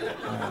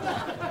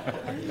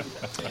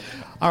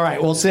 All right,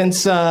 well,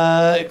 since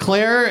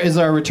Claire is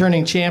our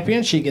returning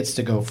champion, she gets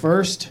to go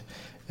first.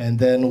 And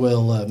then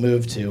we'll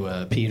move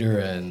to Peter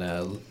and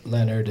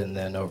Leonard, and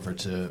then over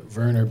to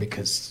Werner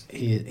because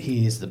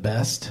he's the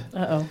best.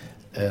 Uh-oh.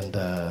 And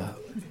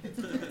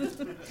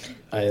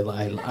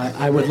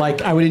I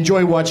would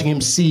enjoy watching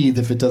him seethe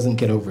if it doesn't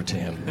get over to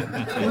him.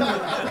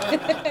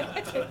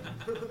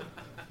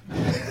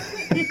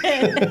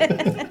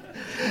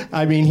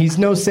 I mean, he's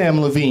no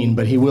Sam Levine,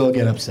 but he will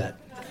get upset.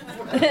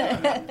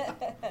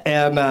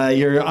 And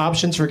your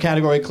options for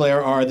category,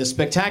 Claire, are the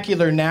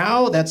Spectacular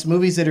Now. That's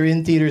movies that are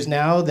in theaters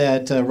now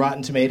that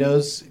Rotten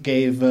Tomatoes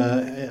gave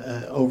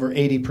over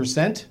 80%.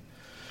 Okay.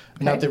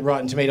 Not that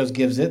Rotten Tomatoes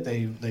gives it.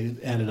 They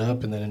add it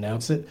up and then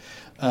announce it.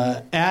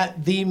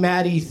 At the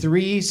Maddie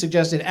 3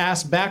 suggested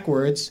Ass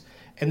Backwards,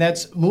 and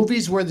that's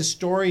movies where the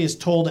story is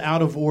told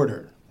out of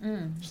order.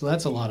 So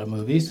that's a lot of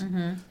movies,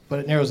 but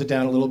it narrows it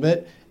down a little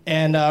bit.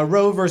 And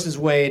Roe versus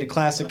Wade, a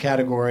classic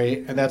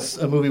category, and that's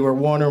a movie where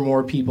one or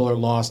more people are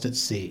lost at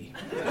sea.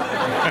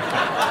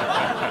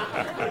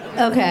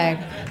 Okay.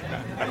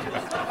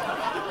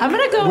 I'm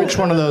going to go... Which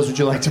one of those would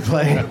you like to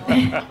play?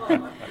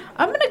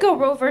 I'm going to go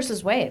Roe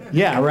versus Wade.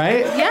 Yeah,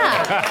 right?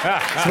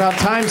 Yeah. It's about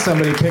time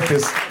somebody picked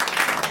this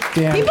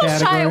damn People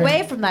category. shy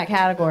away from that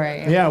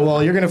category. Yeah,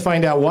 well, you're going to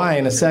find out why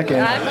in a second.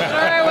 I'm sure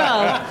I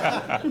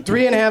will.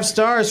 3.5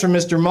 stars from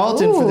Mr.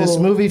 Maltin for this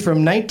movie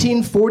from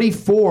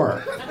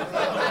 1944.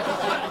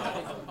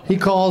 He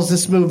calls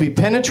this movie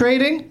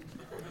penetrating.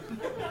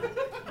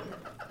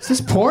 Is this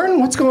porn?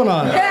 What's going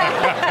on?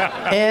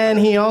 And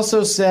he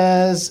also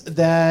says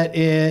that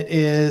it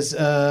is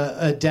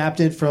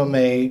adapted from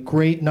a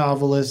great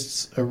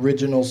novelist's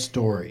original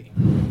story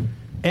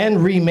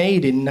and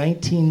remade in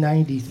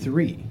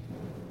 1993.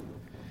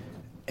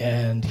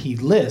 And he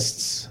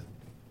lists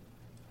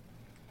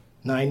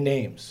 9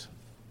 names.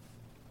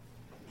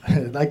 I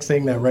like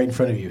saying that right in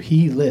front of you.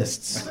 He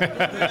lists.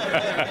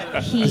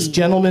 This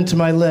gentleman to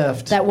my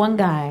left. That one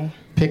guy.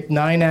 Picked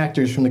 9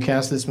 actors from the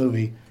cast of this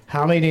movie.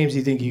 How many names do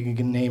you think you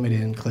can name it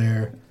in,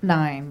 Claire?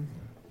 9.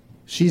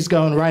 She's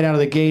going right out of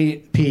the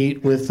gate,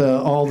 Pete, with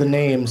all the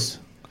names.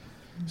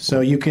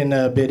 So you can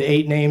bid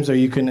 8 names, or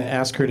you can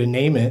ask her to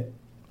name it.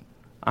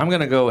 I'm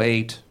going to go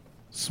 8.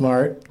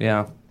 Smart.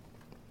 Yeah.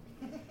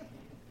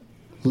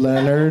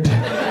 Leonard.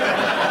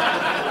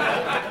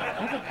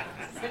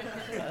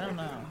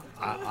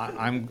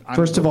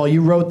 First of all,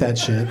 you wrote that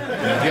shit.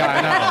 Yeah,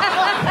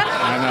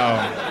 I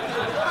know.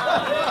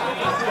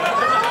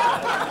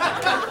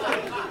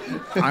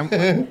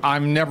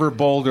 I'm never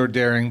bold or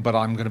daring, but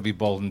I'm going to be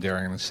bold and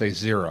daring and say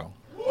 0.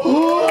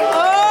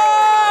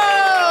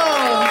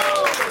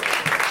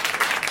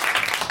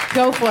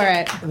 Go for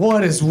it.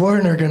 What is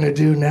Werner going to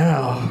do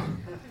now?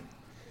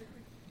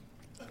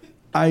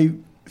 I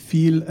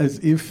feel as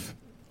if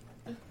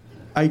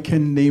I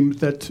can name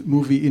that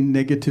movie in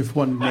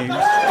 -1 names.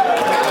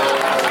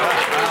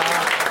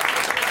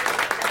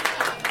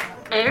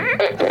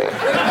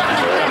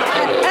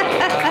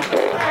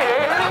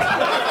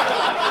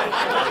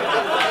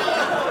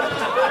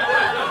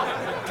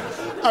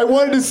 I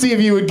wanted to see if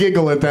you would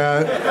giggle at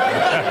that,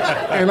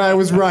 and I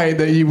was right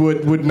that you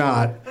would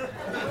not.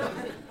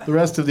 The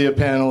rest of the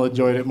panel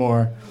enjoyed it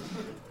more.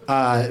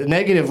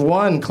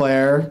 -1,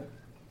 Claire.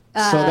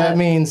 So that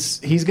means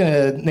he's going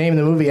to name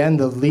the movie and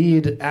the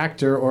lead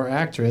actor or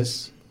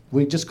actress.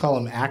 We just call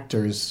them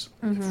actors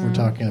if we're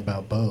talking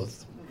about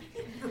both.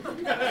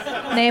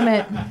 Name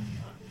it.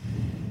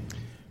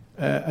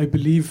 I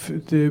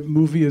believe the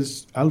movie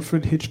is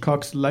Alfred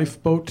Hitchcock's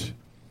Lifeboat,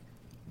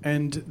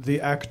 and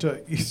the actor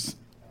is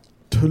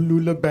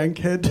Tallulah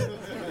Bankhead.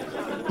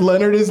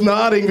 Leonard is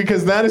nodding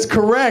because that is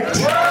correct.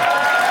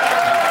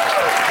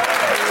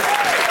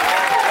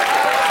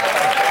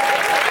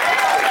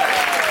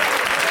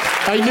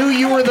 I knew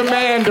you were the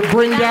man to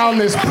bring down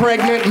this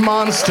pregnant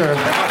monster.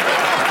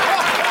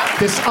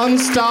 This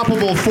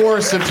unstoppable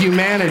force of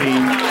humanity.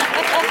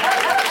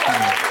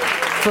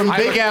 From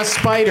Big Ass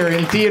Spider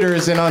in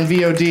theaters and on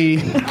VOD.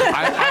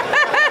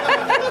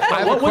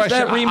 What was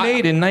that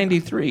remade in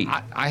 '93?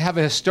 I have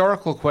a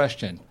historical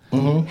question.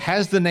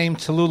 Has the name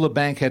Tallulah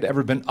Bankhead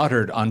ever been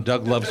uttered on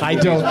Doug Love's I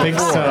movies don't think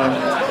before? so.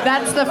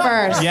 That's the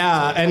first.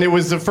 Yeah, and it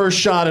was the first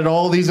shot at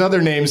all these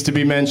other names to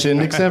be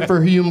mentioned, except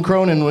for Hume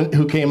Cronin,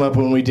 who came up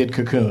when we did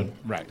Cocoon.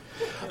 Right.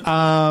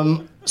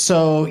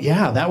 So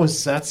yeah,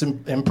 that's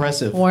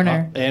impressive.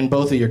 Werner. In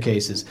both of your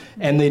cases.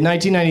 And the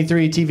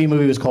 1993 TV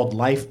movie was called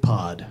Life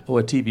Pod. Oh,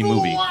 a TV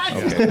movie.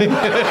 Okay.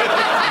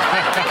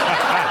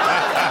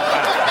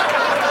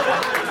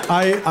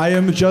 I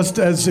am just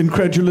as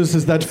incredulous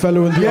as that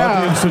fellow in the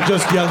audience who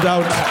just yelled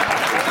out.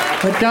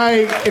 That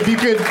guy, if you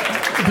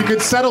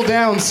could settle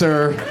down,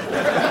 sir.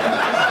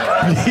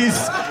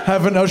 Please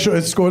have an usher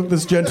escort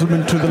this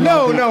gentleman to the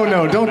lobby.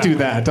 No, don't do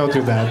that. Don't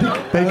do that.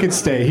 They could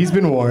stay. He's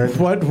been warned.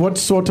 What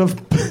sort of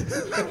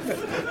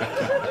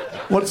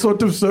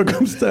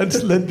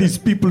circumstance led these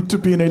people to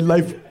be in a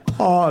life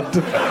pod?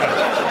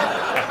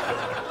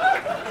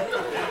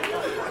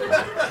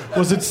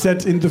 Was it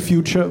set in the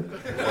future?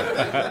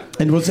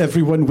 And was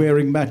everyone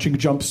wearing matching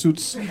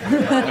jumpsuits?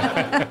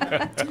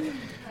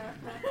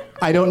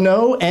 I don't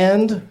know,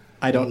 and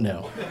I don't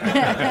know.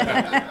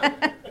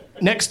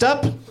 Next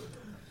up,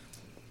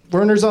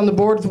 Werner's on the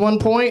board with 1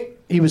 point.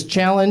 He was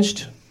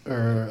challenged,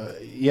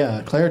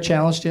 Claire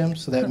challenged him,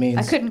 so that means...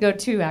 I couldn't go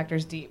 2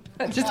 actors deep.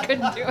 I just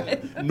couldn't do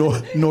it.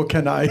 Nor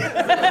can I.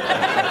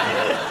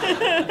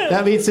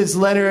 That means since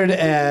Leonard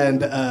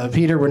and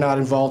Peter were not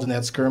involved in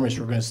that skirmish,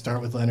 we're going to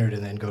start with Leonard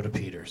and then go to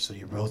Peter. So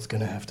you're both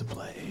going to have to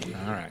play.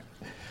 All right.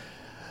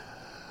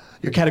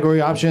 Your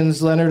category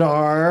options, Leonard,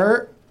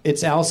 are...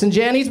 It's Allison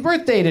Janney's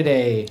birthday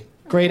today.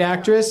 Great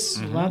actress.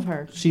 Love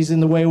her. She's in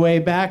the way, way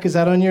back. Is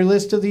that on your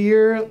list of the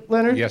year,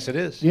 Leonard? Yes, it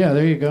is. Yeah,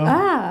 there you go.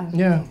 Ah.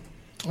 Yeah.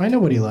 I know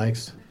what he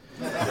likes.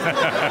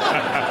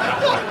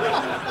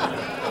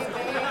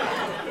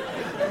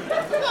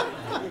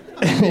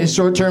 Is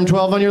short-term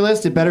 12 on your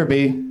list? It better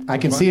be. I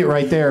can see it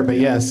right there, but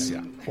yes.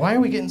 Yeah. Why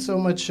are we getting so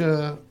much...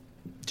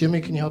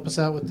 Jimmy, can you help us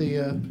out with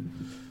the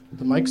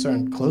mics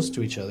aren't close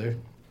to each other.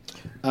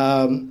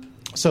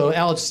 So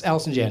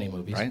Allison Janney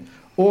movies. Right.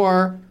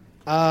 Or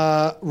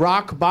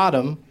Rock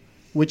Bottom,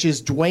 which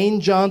is Dwayne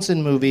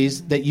Johnson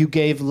movies that you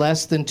gave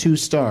less than 2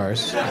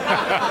 stars.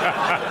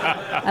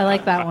 I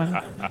like that one.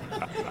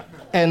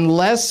 And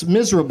Les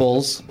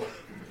Miserables,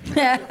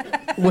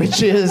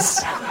 which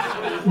is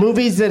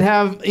movies that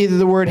have either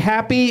the word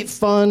happy,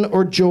 fun,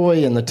 or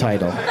joy in the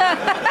title.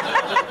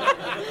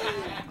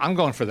 I'm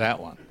going for that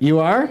one. You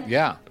are?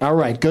 Yeah. All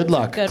right, good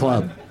luck, Good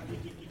club.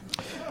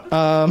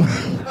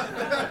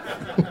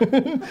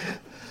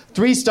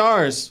 3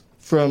 stars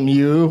from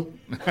you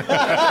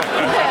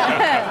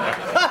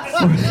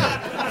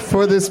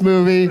for this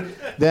movie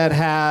that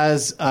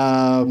has,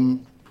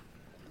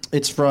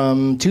 it's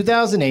from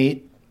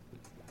 2008.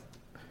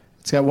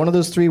 It's got one of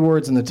those 3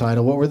 words in the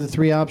title. What were the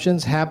 3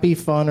 options? Happy,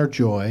 fun, or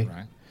joy.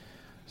 Right.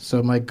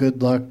 So my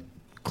good luck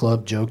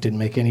club joke didn't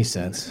make any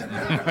sense.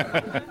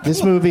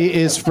 This movie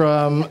is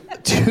from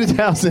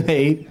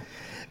 2008,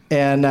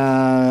 and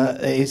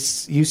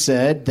you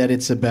said that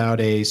it's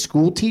about a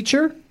school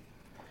teacher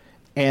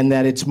and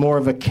that it's more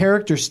of a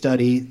character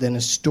study than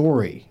a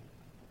story.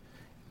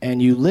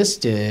 And you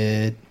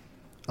listed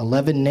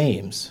 11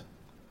 names.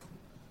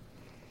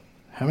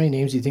 How many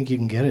names do you think you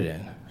can get it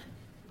in?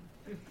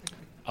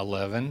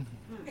 11.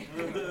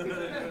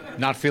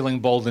 Not feeling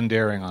bold and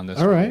daring on this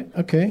All one. right,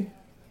 okay.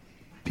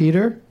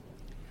 Peter?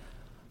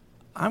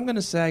 I'm going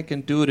to say I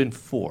can do it in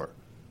 4.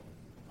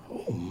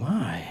 Oh,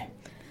 my.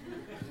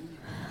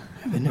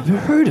 I've never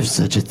heard of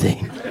such a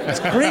thing. That's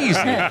crazy.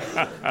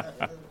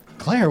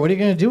 Claire, what are you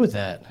going to do with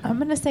that? I'm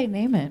gonna say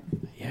name it.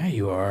 Yeah,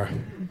 you are.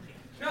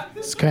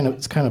 It's kind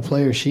of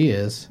player she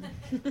is.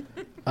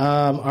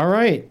 All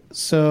right,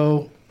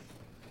 so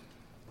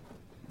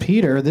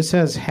Peter, this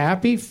has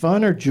happy,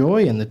 fun, or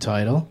joy in the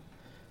title.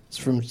 It's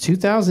from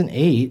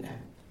 2008,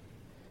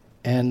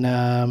 and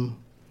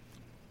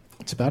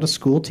it's about a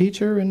school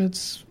teacher, and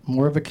it's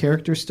more of a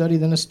character study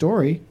than a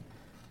story.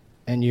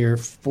 And your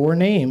 4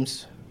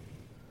 names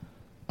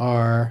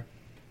are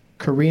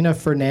Karina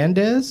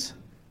Fernandez,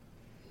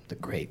 the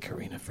great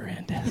Karina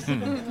Fernandez,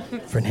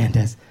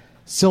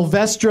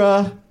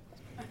 Sylvestra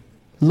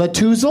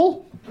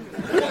Latuzel,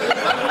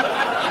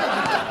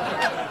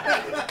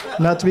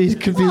 not to be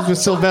confused with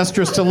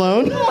Sylvester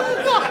Stallone,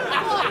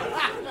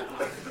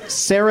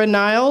 Sarah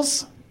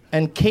Niles,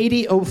 and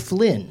Katie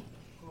O'Flynn.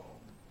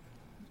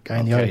 Guy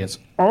in the audience.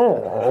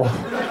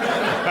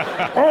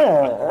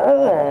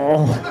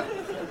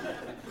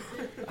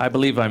 I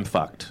believe I'm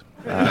fucked.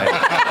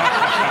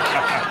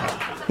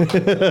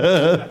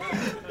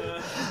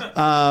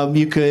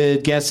 You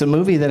could guess a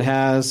movie that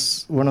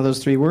has one of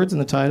those 3 words in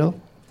the title.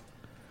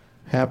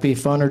 Happy,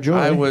 fun, or joy.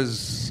 I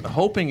was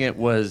hoping it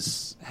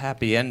was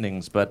happy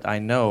endings, but I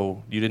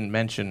know you didn't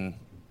mention.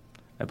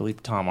 I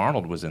believe Tom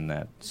Arnold was in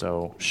that.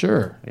 So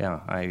Sure.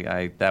 yeah,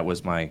 I that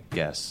was my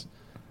guess.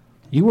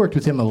 You worked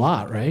with him a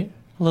lot, right?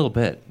 A little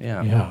bit,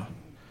 yeah. Yeah.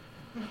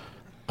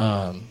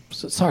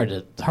 So it's hard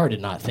to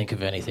not think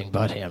of anything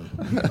but him.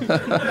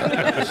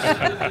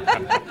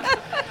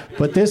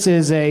 But this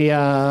is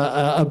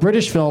a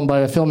British film by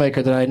a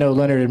filmmaker that I know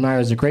Leonard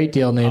admires a great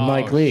deal named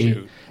Mike Lee,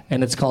 shoot.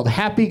 and it's called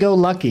Happy Go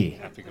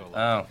Lucky.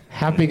 Oh,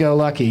 Happy Go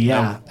Lucky,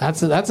 yeah.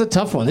 That's a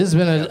tough one. This has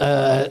been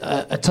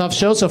a tough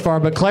show so far,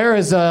 but Clare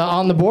is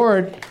on the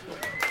board.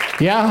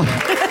 Yeah.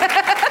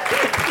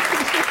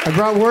 I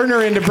brought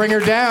Werner in to bring her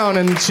down,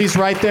 and she's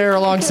right there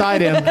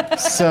alongside him.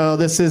 So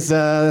this is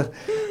a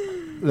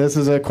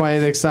quite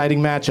an exciting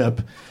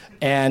matchup.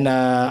 And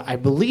I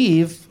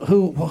believe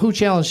who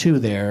challenged who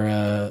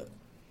there?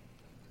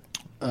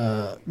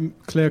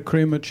 Claire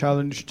Kramer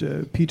challenged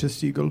Peter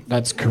Segal.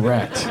 That's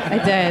correct. I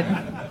did.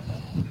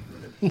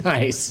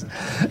 Nice.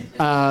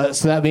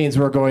 So that means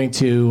we're going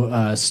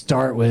to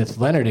start with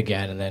Leonard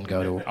again, and then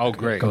go to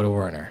go to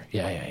Werner.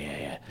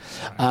 Yeah.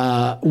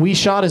 We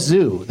Shot a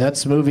Zoo.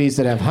 That's movies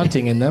that have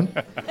hunting in them.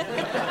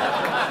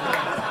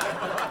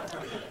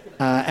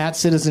 At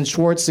Citizen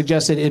Schwartz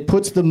suggested it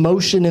puts the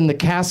motion in the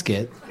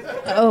casket.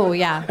 Oh,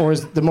 yeah. Or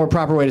is the more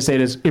proper way to say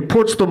it is, it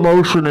puts the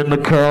motion in the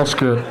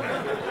casket.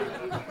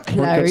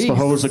 Clarice. Gets the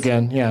hose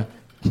again, yeah.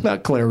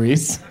 Not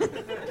Clarice.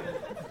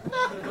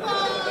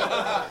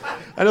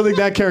 I don't think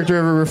that character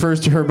ever refers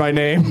to her by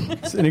name.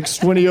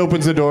 When he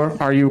opens the door,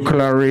 are you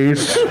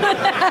Clarice?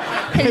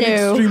 An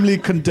extremely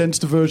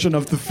condensed version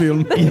of the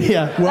film.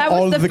 Yeah. Where That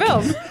was the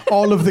film.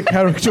 All of the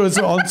characters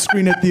are on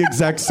screen at the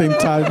exact same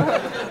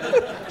time.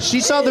 She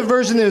saw the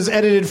version that was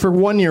edited for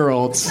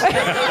 1-year-olds.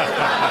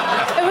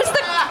 It was the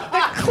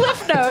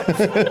Cliff Notes.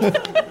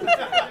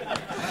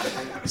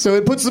 So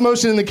it puts the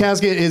motion in the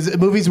casket is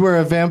movies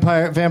where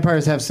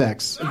vampires have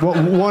sex.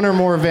 One or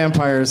more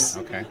vampires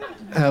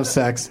have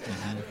sex.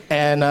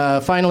 And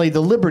finally,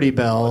 the Liberty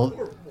Bell.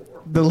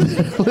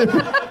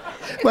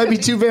 Might be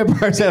 2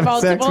 vampires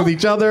having sex with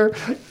each other,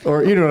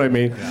 or you know what I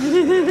mean.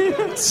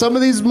 Yeah. Some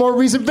of these more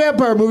recent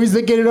vampire movies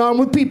that get it on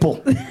with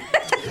people.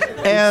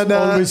 And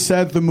always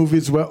said the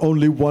movies where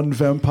only one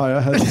vampire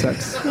has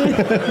sex.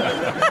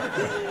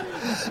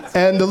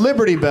 And the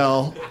Liberty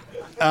Bell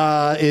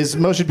is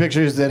motion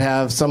pictures that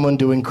have someone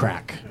doing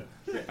crack.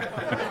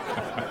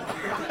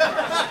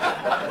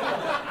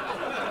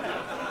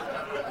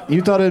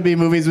 You thought it'd be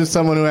movies with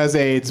someone who has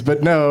AIDS,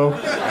 but no.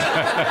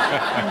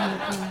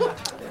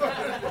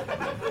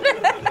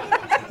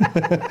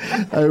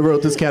 I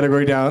wrote this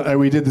category down.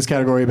 We did this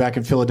category back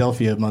in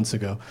Philadelphia months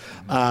ago.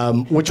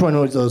 Which one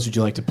of those would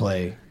you like to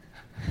play?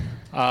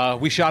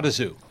 We Shot a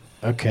Zoo.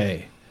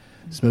 Okay.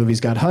 This movie's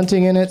got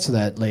hunting in it, so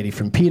that lady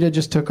from PETA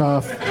just took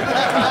off.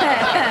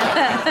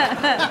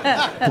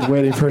 Been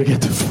waiting for her to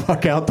get the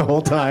fuck out the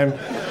whole time.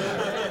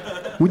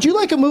 Would you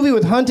like a movie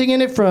with hunting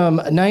in it from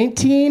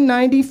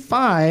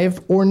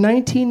 1995 or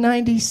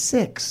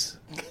 1996?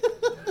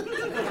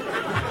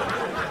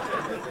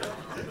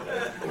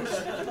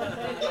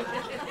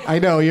 I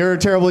know, you're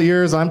terrible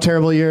years, I'm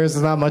terrible years.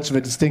 There's not much of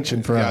a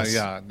distinction for us.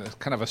 Yeah,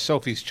 kind of a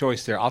Sophie's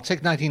choice there. I'll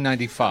take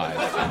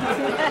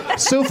 1995.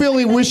 Sophie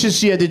only wishes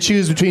she had to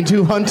choose between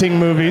 2 hunting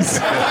movies.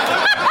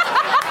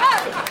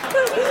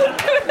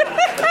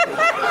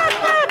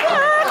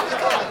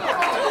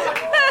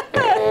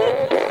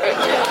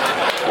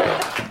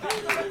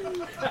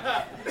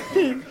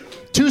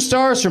 Two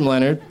stars from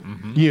Leonard.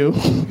 Mm-hmm. You.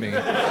 Me.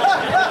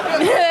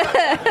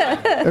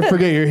 I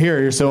forget you're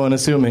here. You're so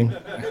unassuming.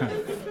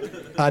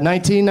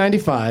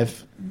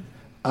 1995.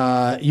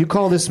 You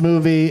call this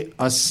movie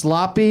a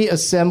sloppy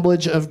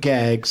assemblage of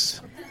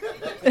gags.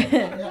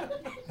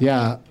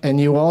 Yeah,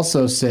 and you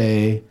also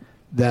say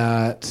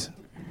that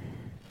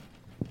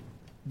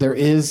there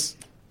is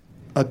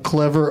a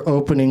clever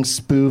opening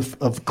spoof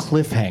of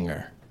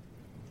Cliffhanger.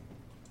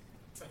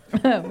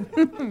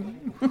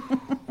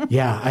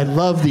 Yeah, I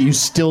love that you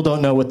still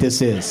don't know what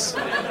this is.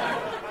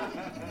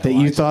 That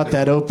you thought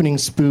that opening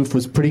spoof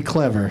was pretty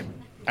clever.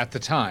 At the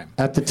time.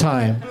 At the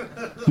time.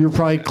 You were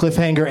probably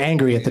cliffhanger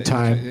angry at the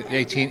time.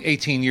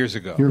 18 years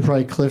ago. You were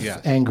probably cliff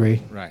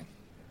angry. Right.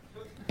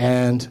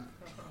 And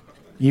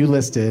you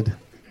listed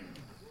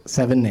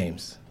 7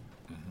 names.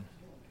 Mm-hmm.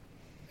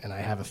 And I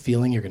have a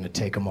feeling you're going to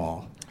take them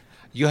all.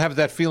 You have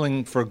that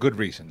feeling for a good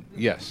reason.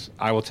 Yes,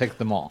 I will take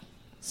them all.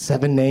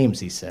 7 names,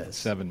 he says.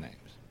 7 names.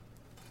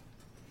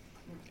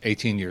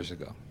 18 years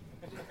ago.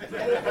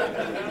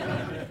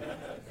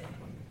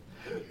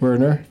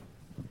 Werner?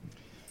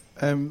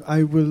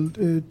 I will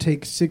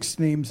take 6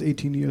 names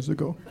 18 years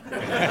ago.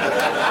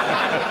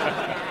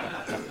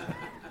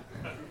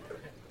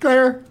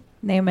 Claire?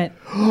 Name it.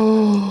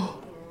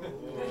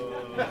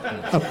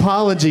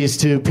 Apologies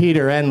to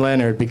Peter and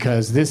Leonard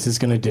because this is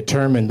going to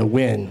determine the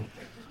win.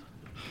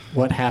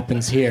 What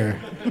happens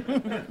here?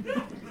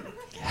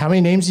 How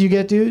many names do you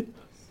get, dude?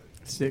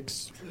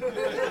 6.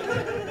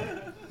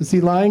 Is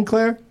he lying,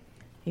 Claire?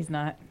 He's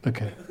not.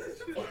 Okay.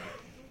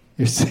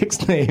 Your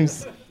 6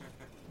 names.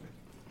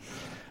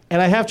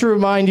 And I have to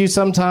remind you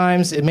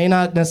sometimes, it may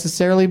not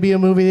necessarily be a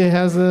movie that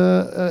has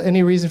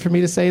any reason for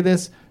me to say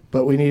this,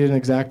 but we need an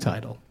exact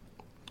title.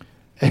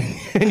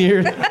 And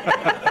your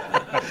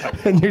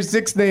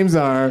 6 names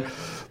are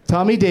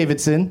Tommy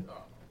Davidson.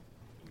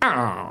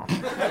 Oh,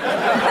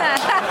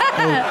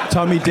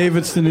 Tommy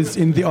Davidson is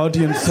in the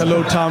audience.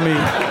 Hello, Tommy.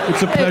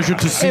 It's a pleasure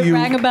to see you. It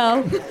rang a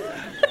bell.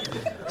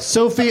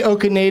 Sophie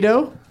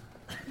Okonedo.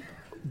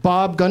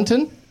 Bob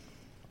Gunton.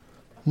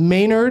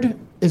 Maynard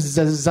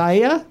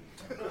Izazaya.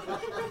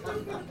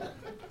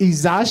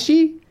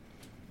 Izashi?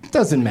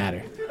 Doesn't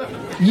matter.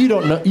 You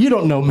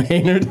don't know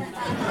Maynard.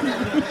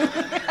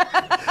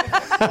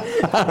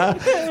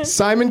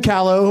 Simon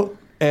Callow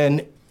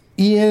and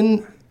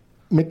Ian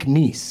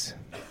McNeice.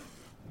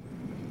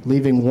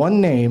 Leaving 1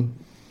 name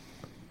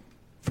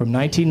from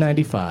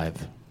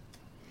 1995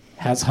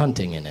 has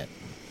hunting in it.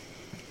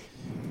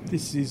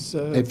 This is.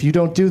 If you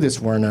don't do this,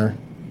 Werner,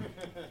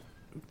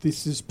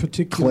 this is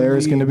particularly.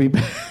 Claire's going to be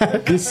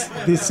back.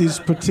 This is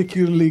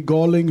particularly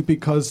galling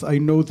because I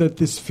know that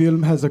this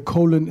film has a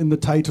colon in the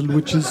title,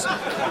 which is,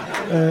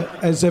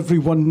 as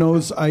everyone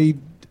knows, I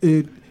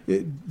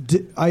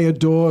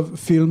adore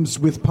films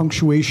with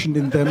punctuation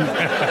in them.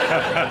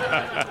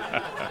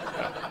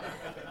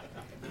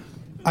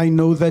 I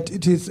know that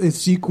it is a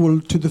sequel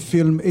to the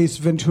film Ace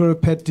Ventura: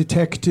 Pet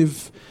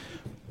Detective,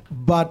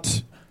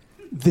 but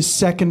the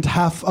second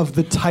half of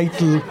the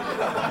title,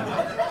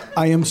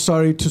 I am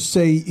sorry to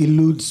say,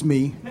 eludes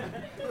me.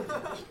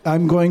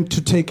 I'm going to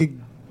take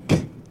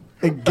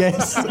a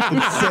guess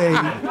and say...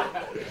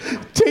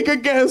 Take a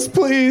guess,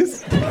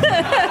 please.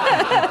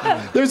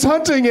 There's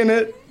hunting in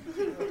it.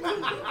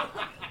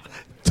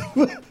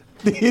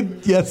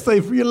 Yes, I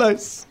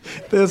realize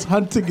there's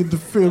hunting in the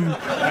film.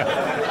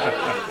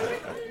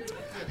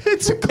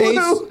 It's a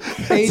clue.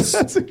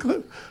 That's a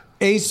clue.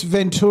 Ace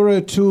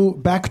Ventura 2,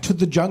 Back to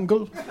the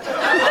Jungle.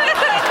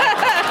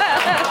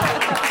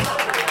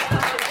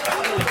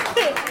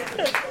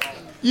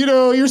 You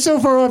know, you're so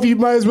far off, you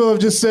might as well have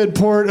just said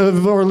Port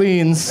of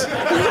Orleans.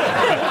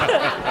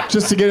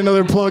 Just to get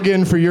another plug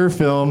in for your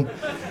film.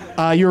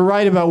 You're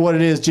right about what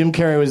it is. Jim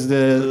Carrey was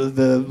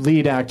the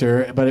lead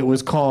actor, but it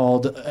was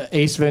called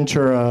Ace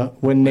Ventura: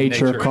 When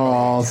Nature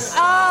Calls.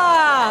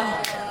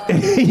 Ah!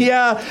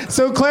 Yeah,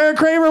 so Clare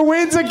Kramer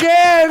wins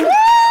again! Woo!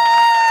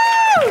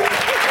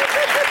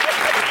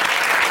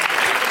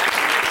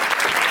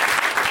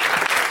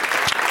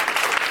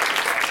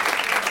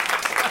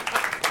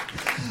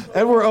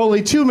 And we're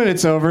only 2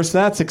 minutes over, so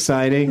that's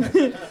exciting.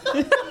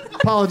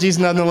 Apologies,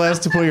 nonetheless,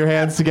 to put your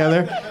hands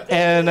together.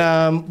 And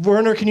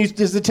Werner,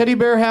 does the teddy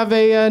bear have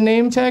a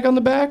name tag on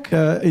the back?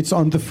 It's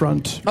on the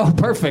front. Oh,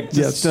 perfect.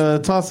 Yes.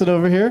 Just toss it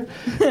over here,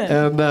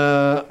 and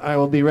I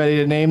will be ready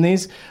to name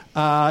these.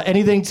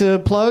 Anything to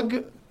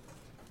plug,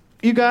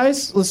 you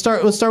guys? Let's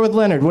start with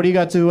Leonard. What do you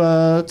got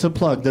to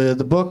plug? The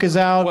book is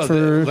out well,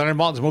 for Leonard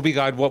Maltin's movie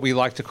guide. What we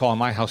like to call in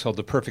my household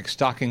the perfect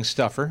stocking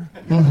stuffer.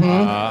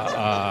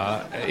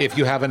 If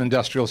you have an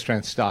industrial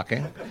strength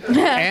stocking,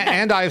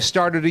 and I've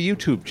started a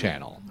YouTube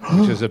channel,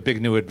 which is a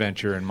big new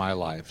adventure in my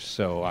life.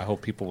 So I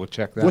hope people will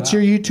check that out. What's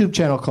your YouTube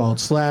channel called?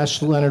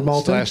 /Leonard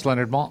Maltin?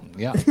 /Leonard Maltin.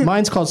 Yeah.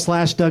 Mine's called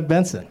 /Doug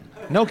Benson.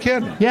 No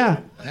kidding. Yeah.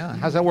 Yeah.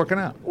 How's that working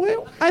out?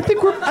 Well, I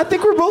think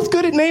we're both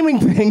good at naming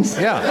things.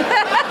 Yeah.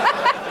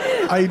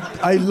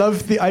 I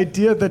love the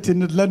idea that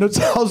in Leonard's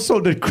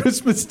household at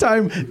Christmas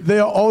time, they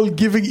are all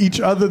giving each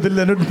other the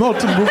Leonard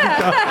Maltin movie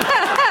guide.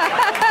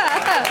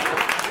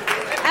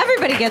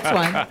 Everybody gets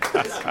one.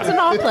 It's an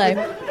all play.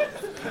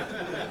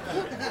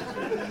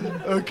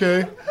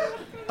 Okay.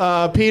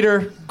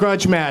 Peter,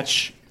 Grudge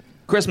Match.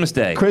 Christmas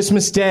Day.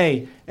 Christmas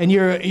Day. And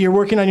you're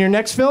working on your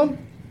next film?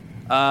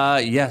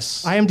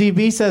 Yes.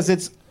 IMDb says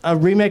it's a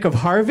remake of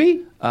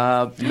Harvey?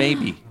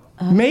 Maybe.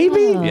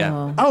 Maybe?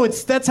 Yeah. Oh,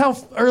 that's how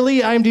early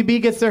IMDb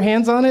gets their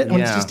hands on it?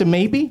 When it's Yeah. just a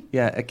maybe?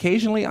 Yeah,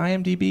 occasionally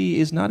IMDb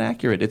is not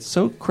accurate. It's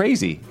so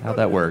crazy how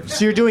that works.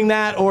 So you're doing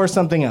that or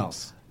something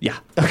else? Yeah.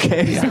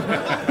 Okay.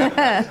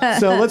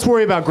 So let's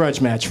worry about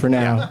Grudge Match for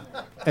now.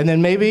 And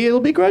then maybe it'll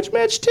be Grudge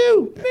Match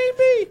 2.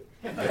 Maybe.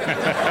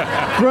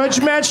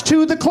 Grudge Match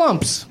 2, The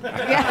Clumps.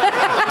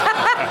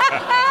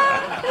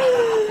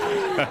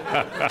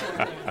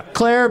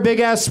 Clare, Big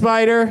Ass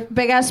Spider.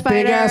 Big Ass Spider.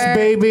 Big Ass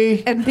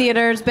Baby. In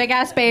theaters. Big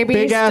Ass Baby.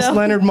 Big Ass still,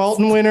 Leonard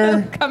Maltin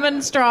winner.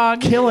 Coming strong.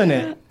 Killing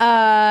it.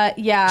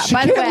 Yeah. She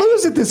By the can't way,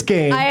 lose at this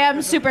game. I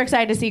am super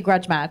excited to see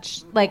Grudge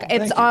Match. Like,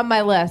 it's on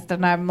my list,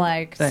 and I'm,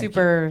 like,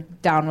 super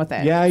down with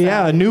it. Yeah,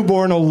 yeah. A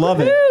newborn will love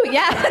it. Woo,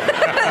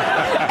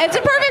 yeah. It's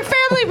a perfect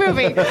family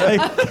movie.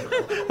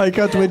 I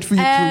can't wait for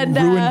you to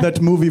ruin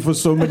that movie for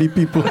so many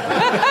people.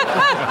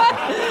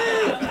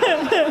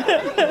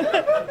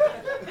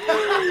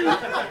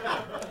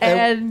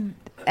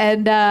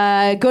 And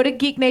go to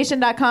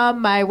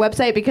geeknation.com, my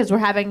website, because we're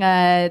having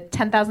a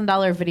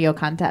 $10,000 video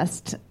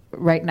contest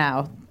right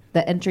now.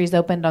 The entry's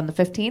opened on the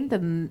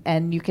 15th,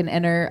 and you can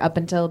enter up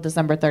until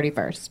December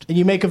 31st. And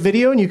you make a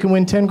video and you can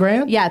win 10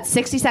 grand? Yeah, it's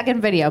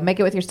 60-second video. Make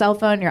it with your cell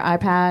phone, your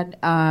iPad,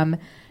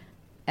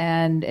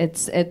 and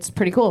it's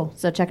pretty cool.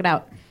 So check it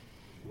out.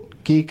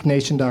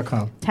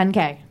 Geeknation.com.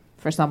 10K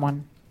for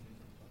someone.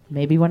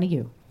 Maybe one of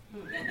you.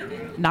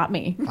 Not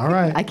me. All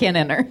right. I can't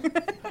enter.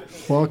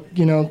 Well,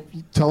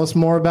 tell us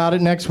more about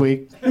it next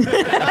week. I'll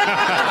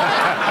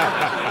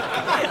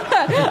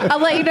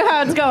let you know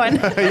how it's going.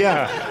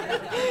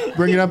 Yeah.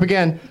 Bring it up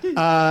again.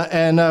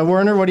 And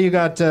Werner, what do you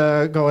got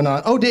going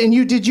on? Oh,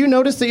 did you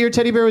notice that your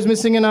teddy bear was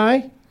missing an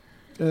eye?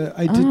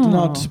 I did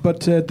not, but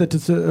that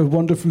is a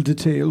wonderful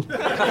detail.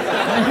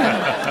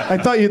 I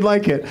thought you'd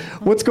like it.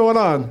 What's going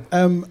on?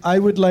 I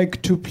would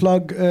like to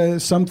plug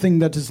something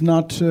that is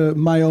not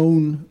my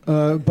own,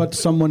 but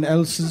someone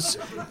else's.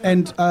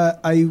 And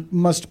I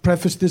must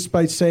preface this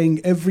by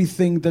saying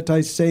everything that I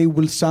say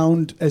will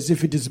sound as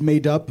if it is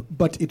made up,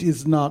 but it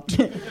is not.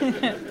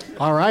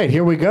 All right,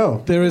 here we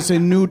go. There is a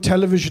new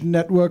television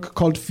network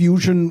called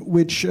Fusion,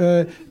 which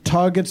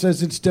targets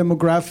as its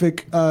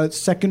demographic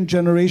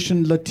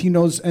second-generation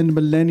Latinos and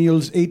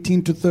millennials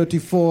 18 to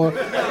 34.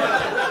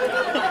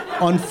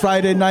 On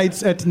Friday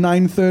nights at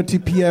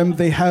 9:30 p.m.,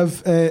 they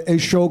have a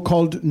show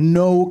called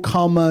No,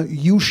 Comma,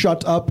 You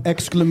Shut Up,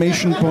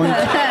 exclamation point.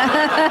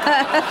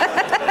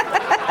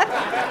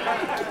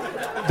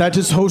 That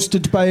is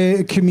hosted by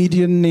a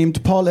comedian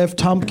named Paul F.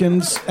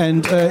 Tompkins,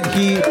 and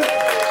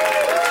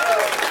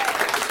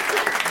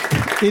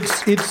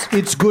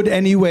it's good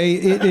anyway.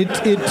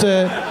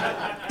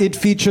 It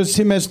features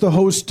him as the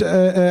host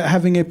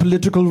having a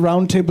political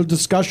roundtable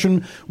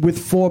discussion with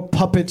 4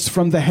 puppets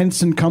from the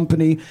Henson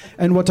Company.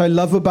 And what I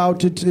love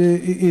about it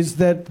is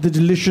that the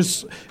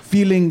delicious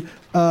feeling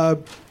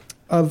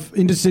of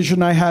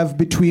indecision I have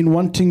between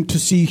wanting to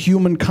see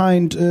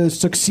humankind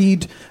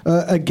succeed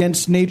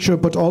against nature,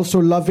 but also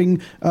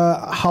loving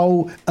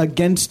how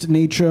against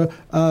nature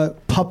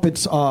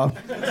puppets are.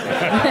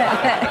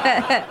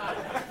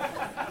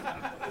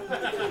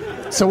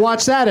 So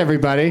watch that,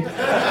 everybody.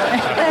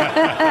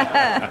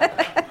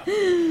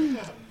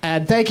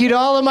 And thank you to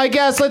all of my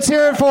guests. Let's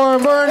hear it for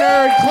them.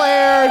 Werner,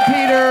 Clare,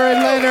 Peter,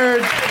 and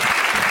Leonard.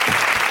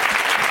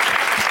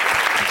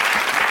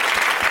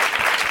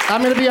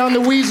 I'm going to be on the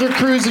Weezer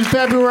cruise in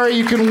February.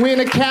 You can win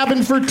a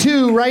cabin for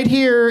 2 right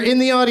here in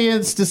the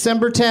audience,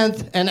 December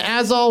 10th. And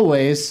as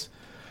always,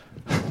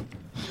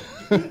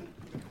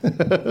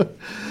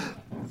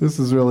 this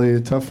is really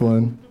a tough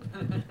one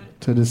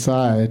to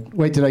decide.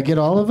 Wait, did I get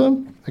all of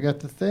them? I got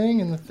the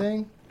thing and the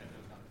thing.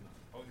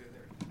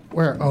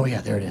 Where? Oh,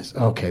 yeah, there it is.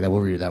 Okay, then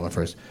we'll read that one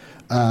first.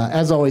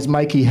 As always,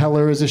 Mikey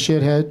Heller is a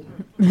shithead.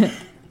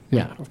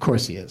 Yeah, of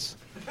course he is.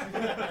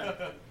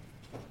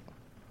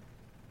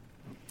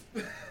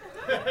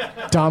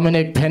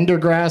 Dominic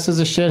Pendergrass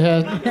is a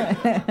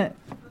shithead.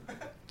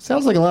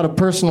 Sounds like a lot of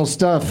personal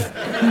stuff.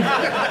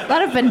 A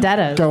lot of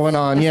vendettas going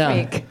on, yeah.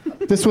 Week.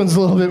 This one's a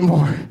little bit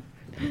more.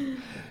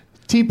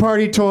 Tea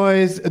party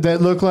toys that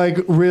look like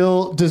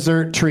real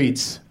dessert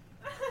treats.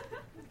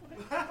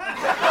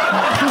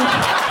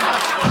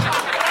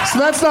 So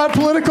that's not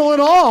political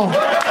at all.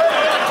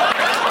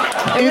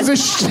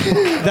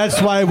 That's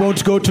why I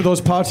won't go to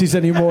those parties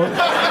anymore. Yep.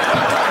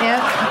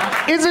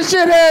 It's a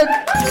shithead.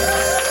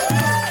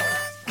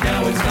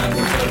 Now it's time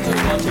for Herzog to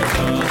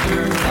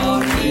other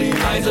coffee.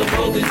 Eyes of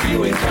golden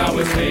hue and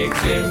prowess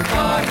makes him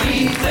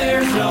cocky.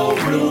 There's no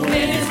room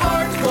in his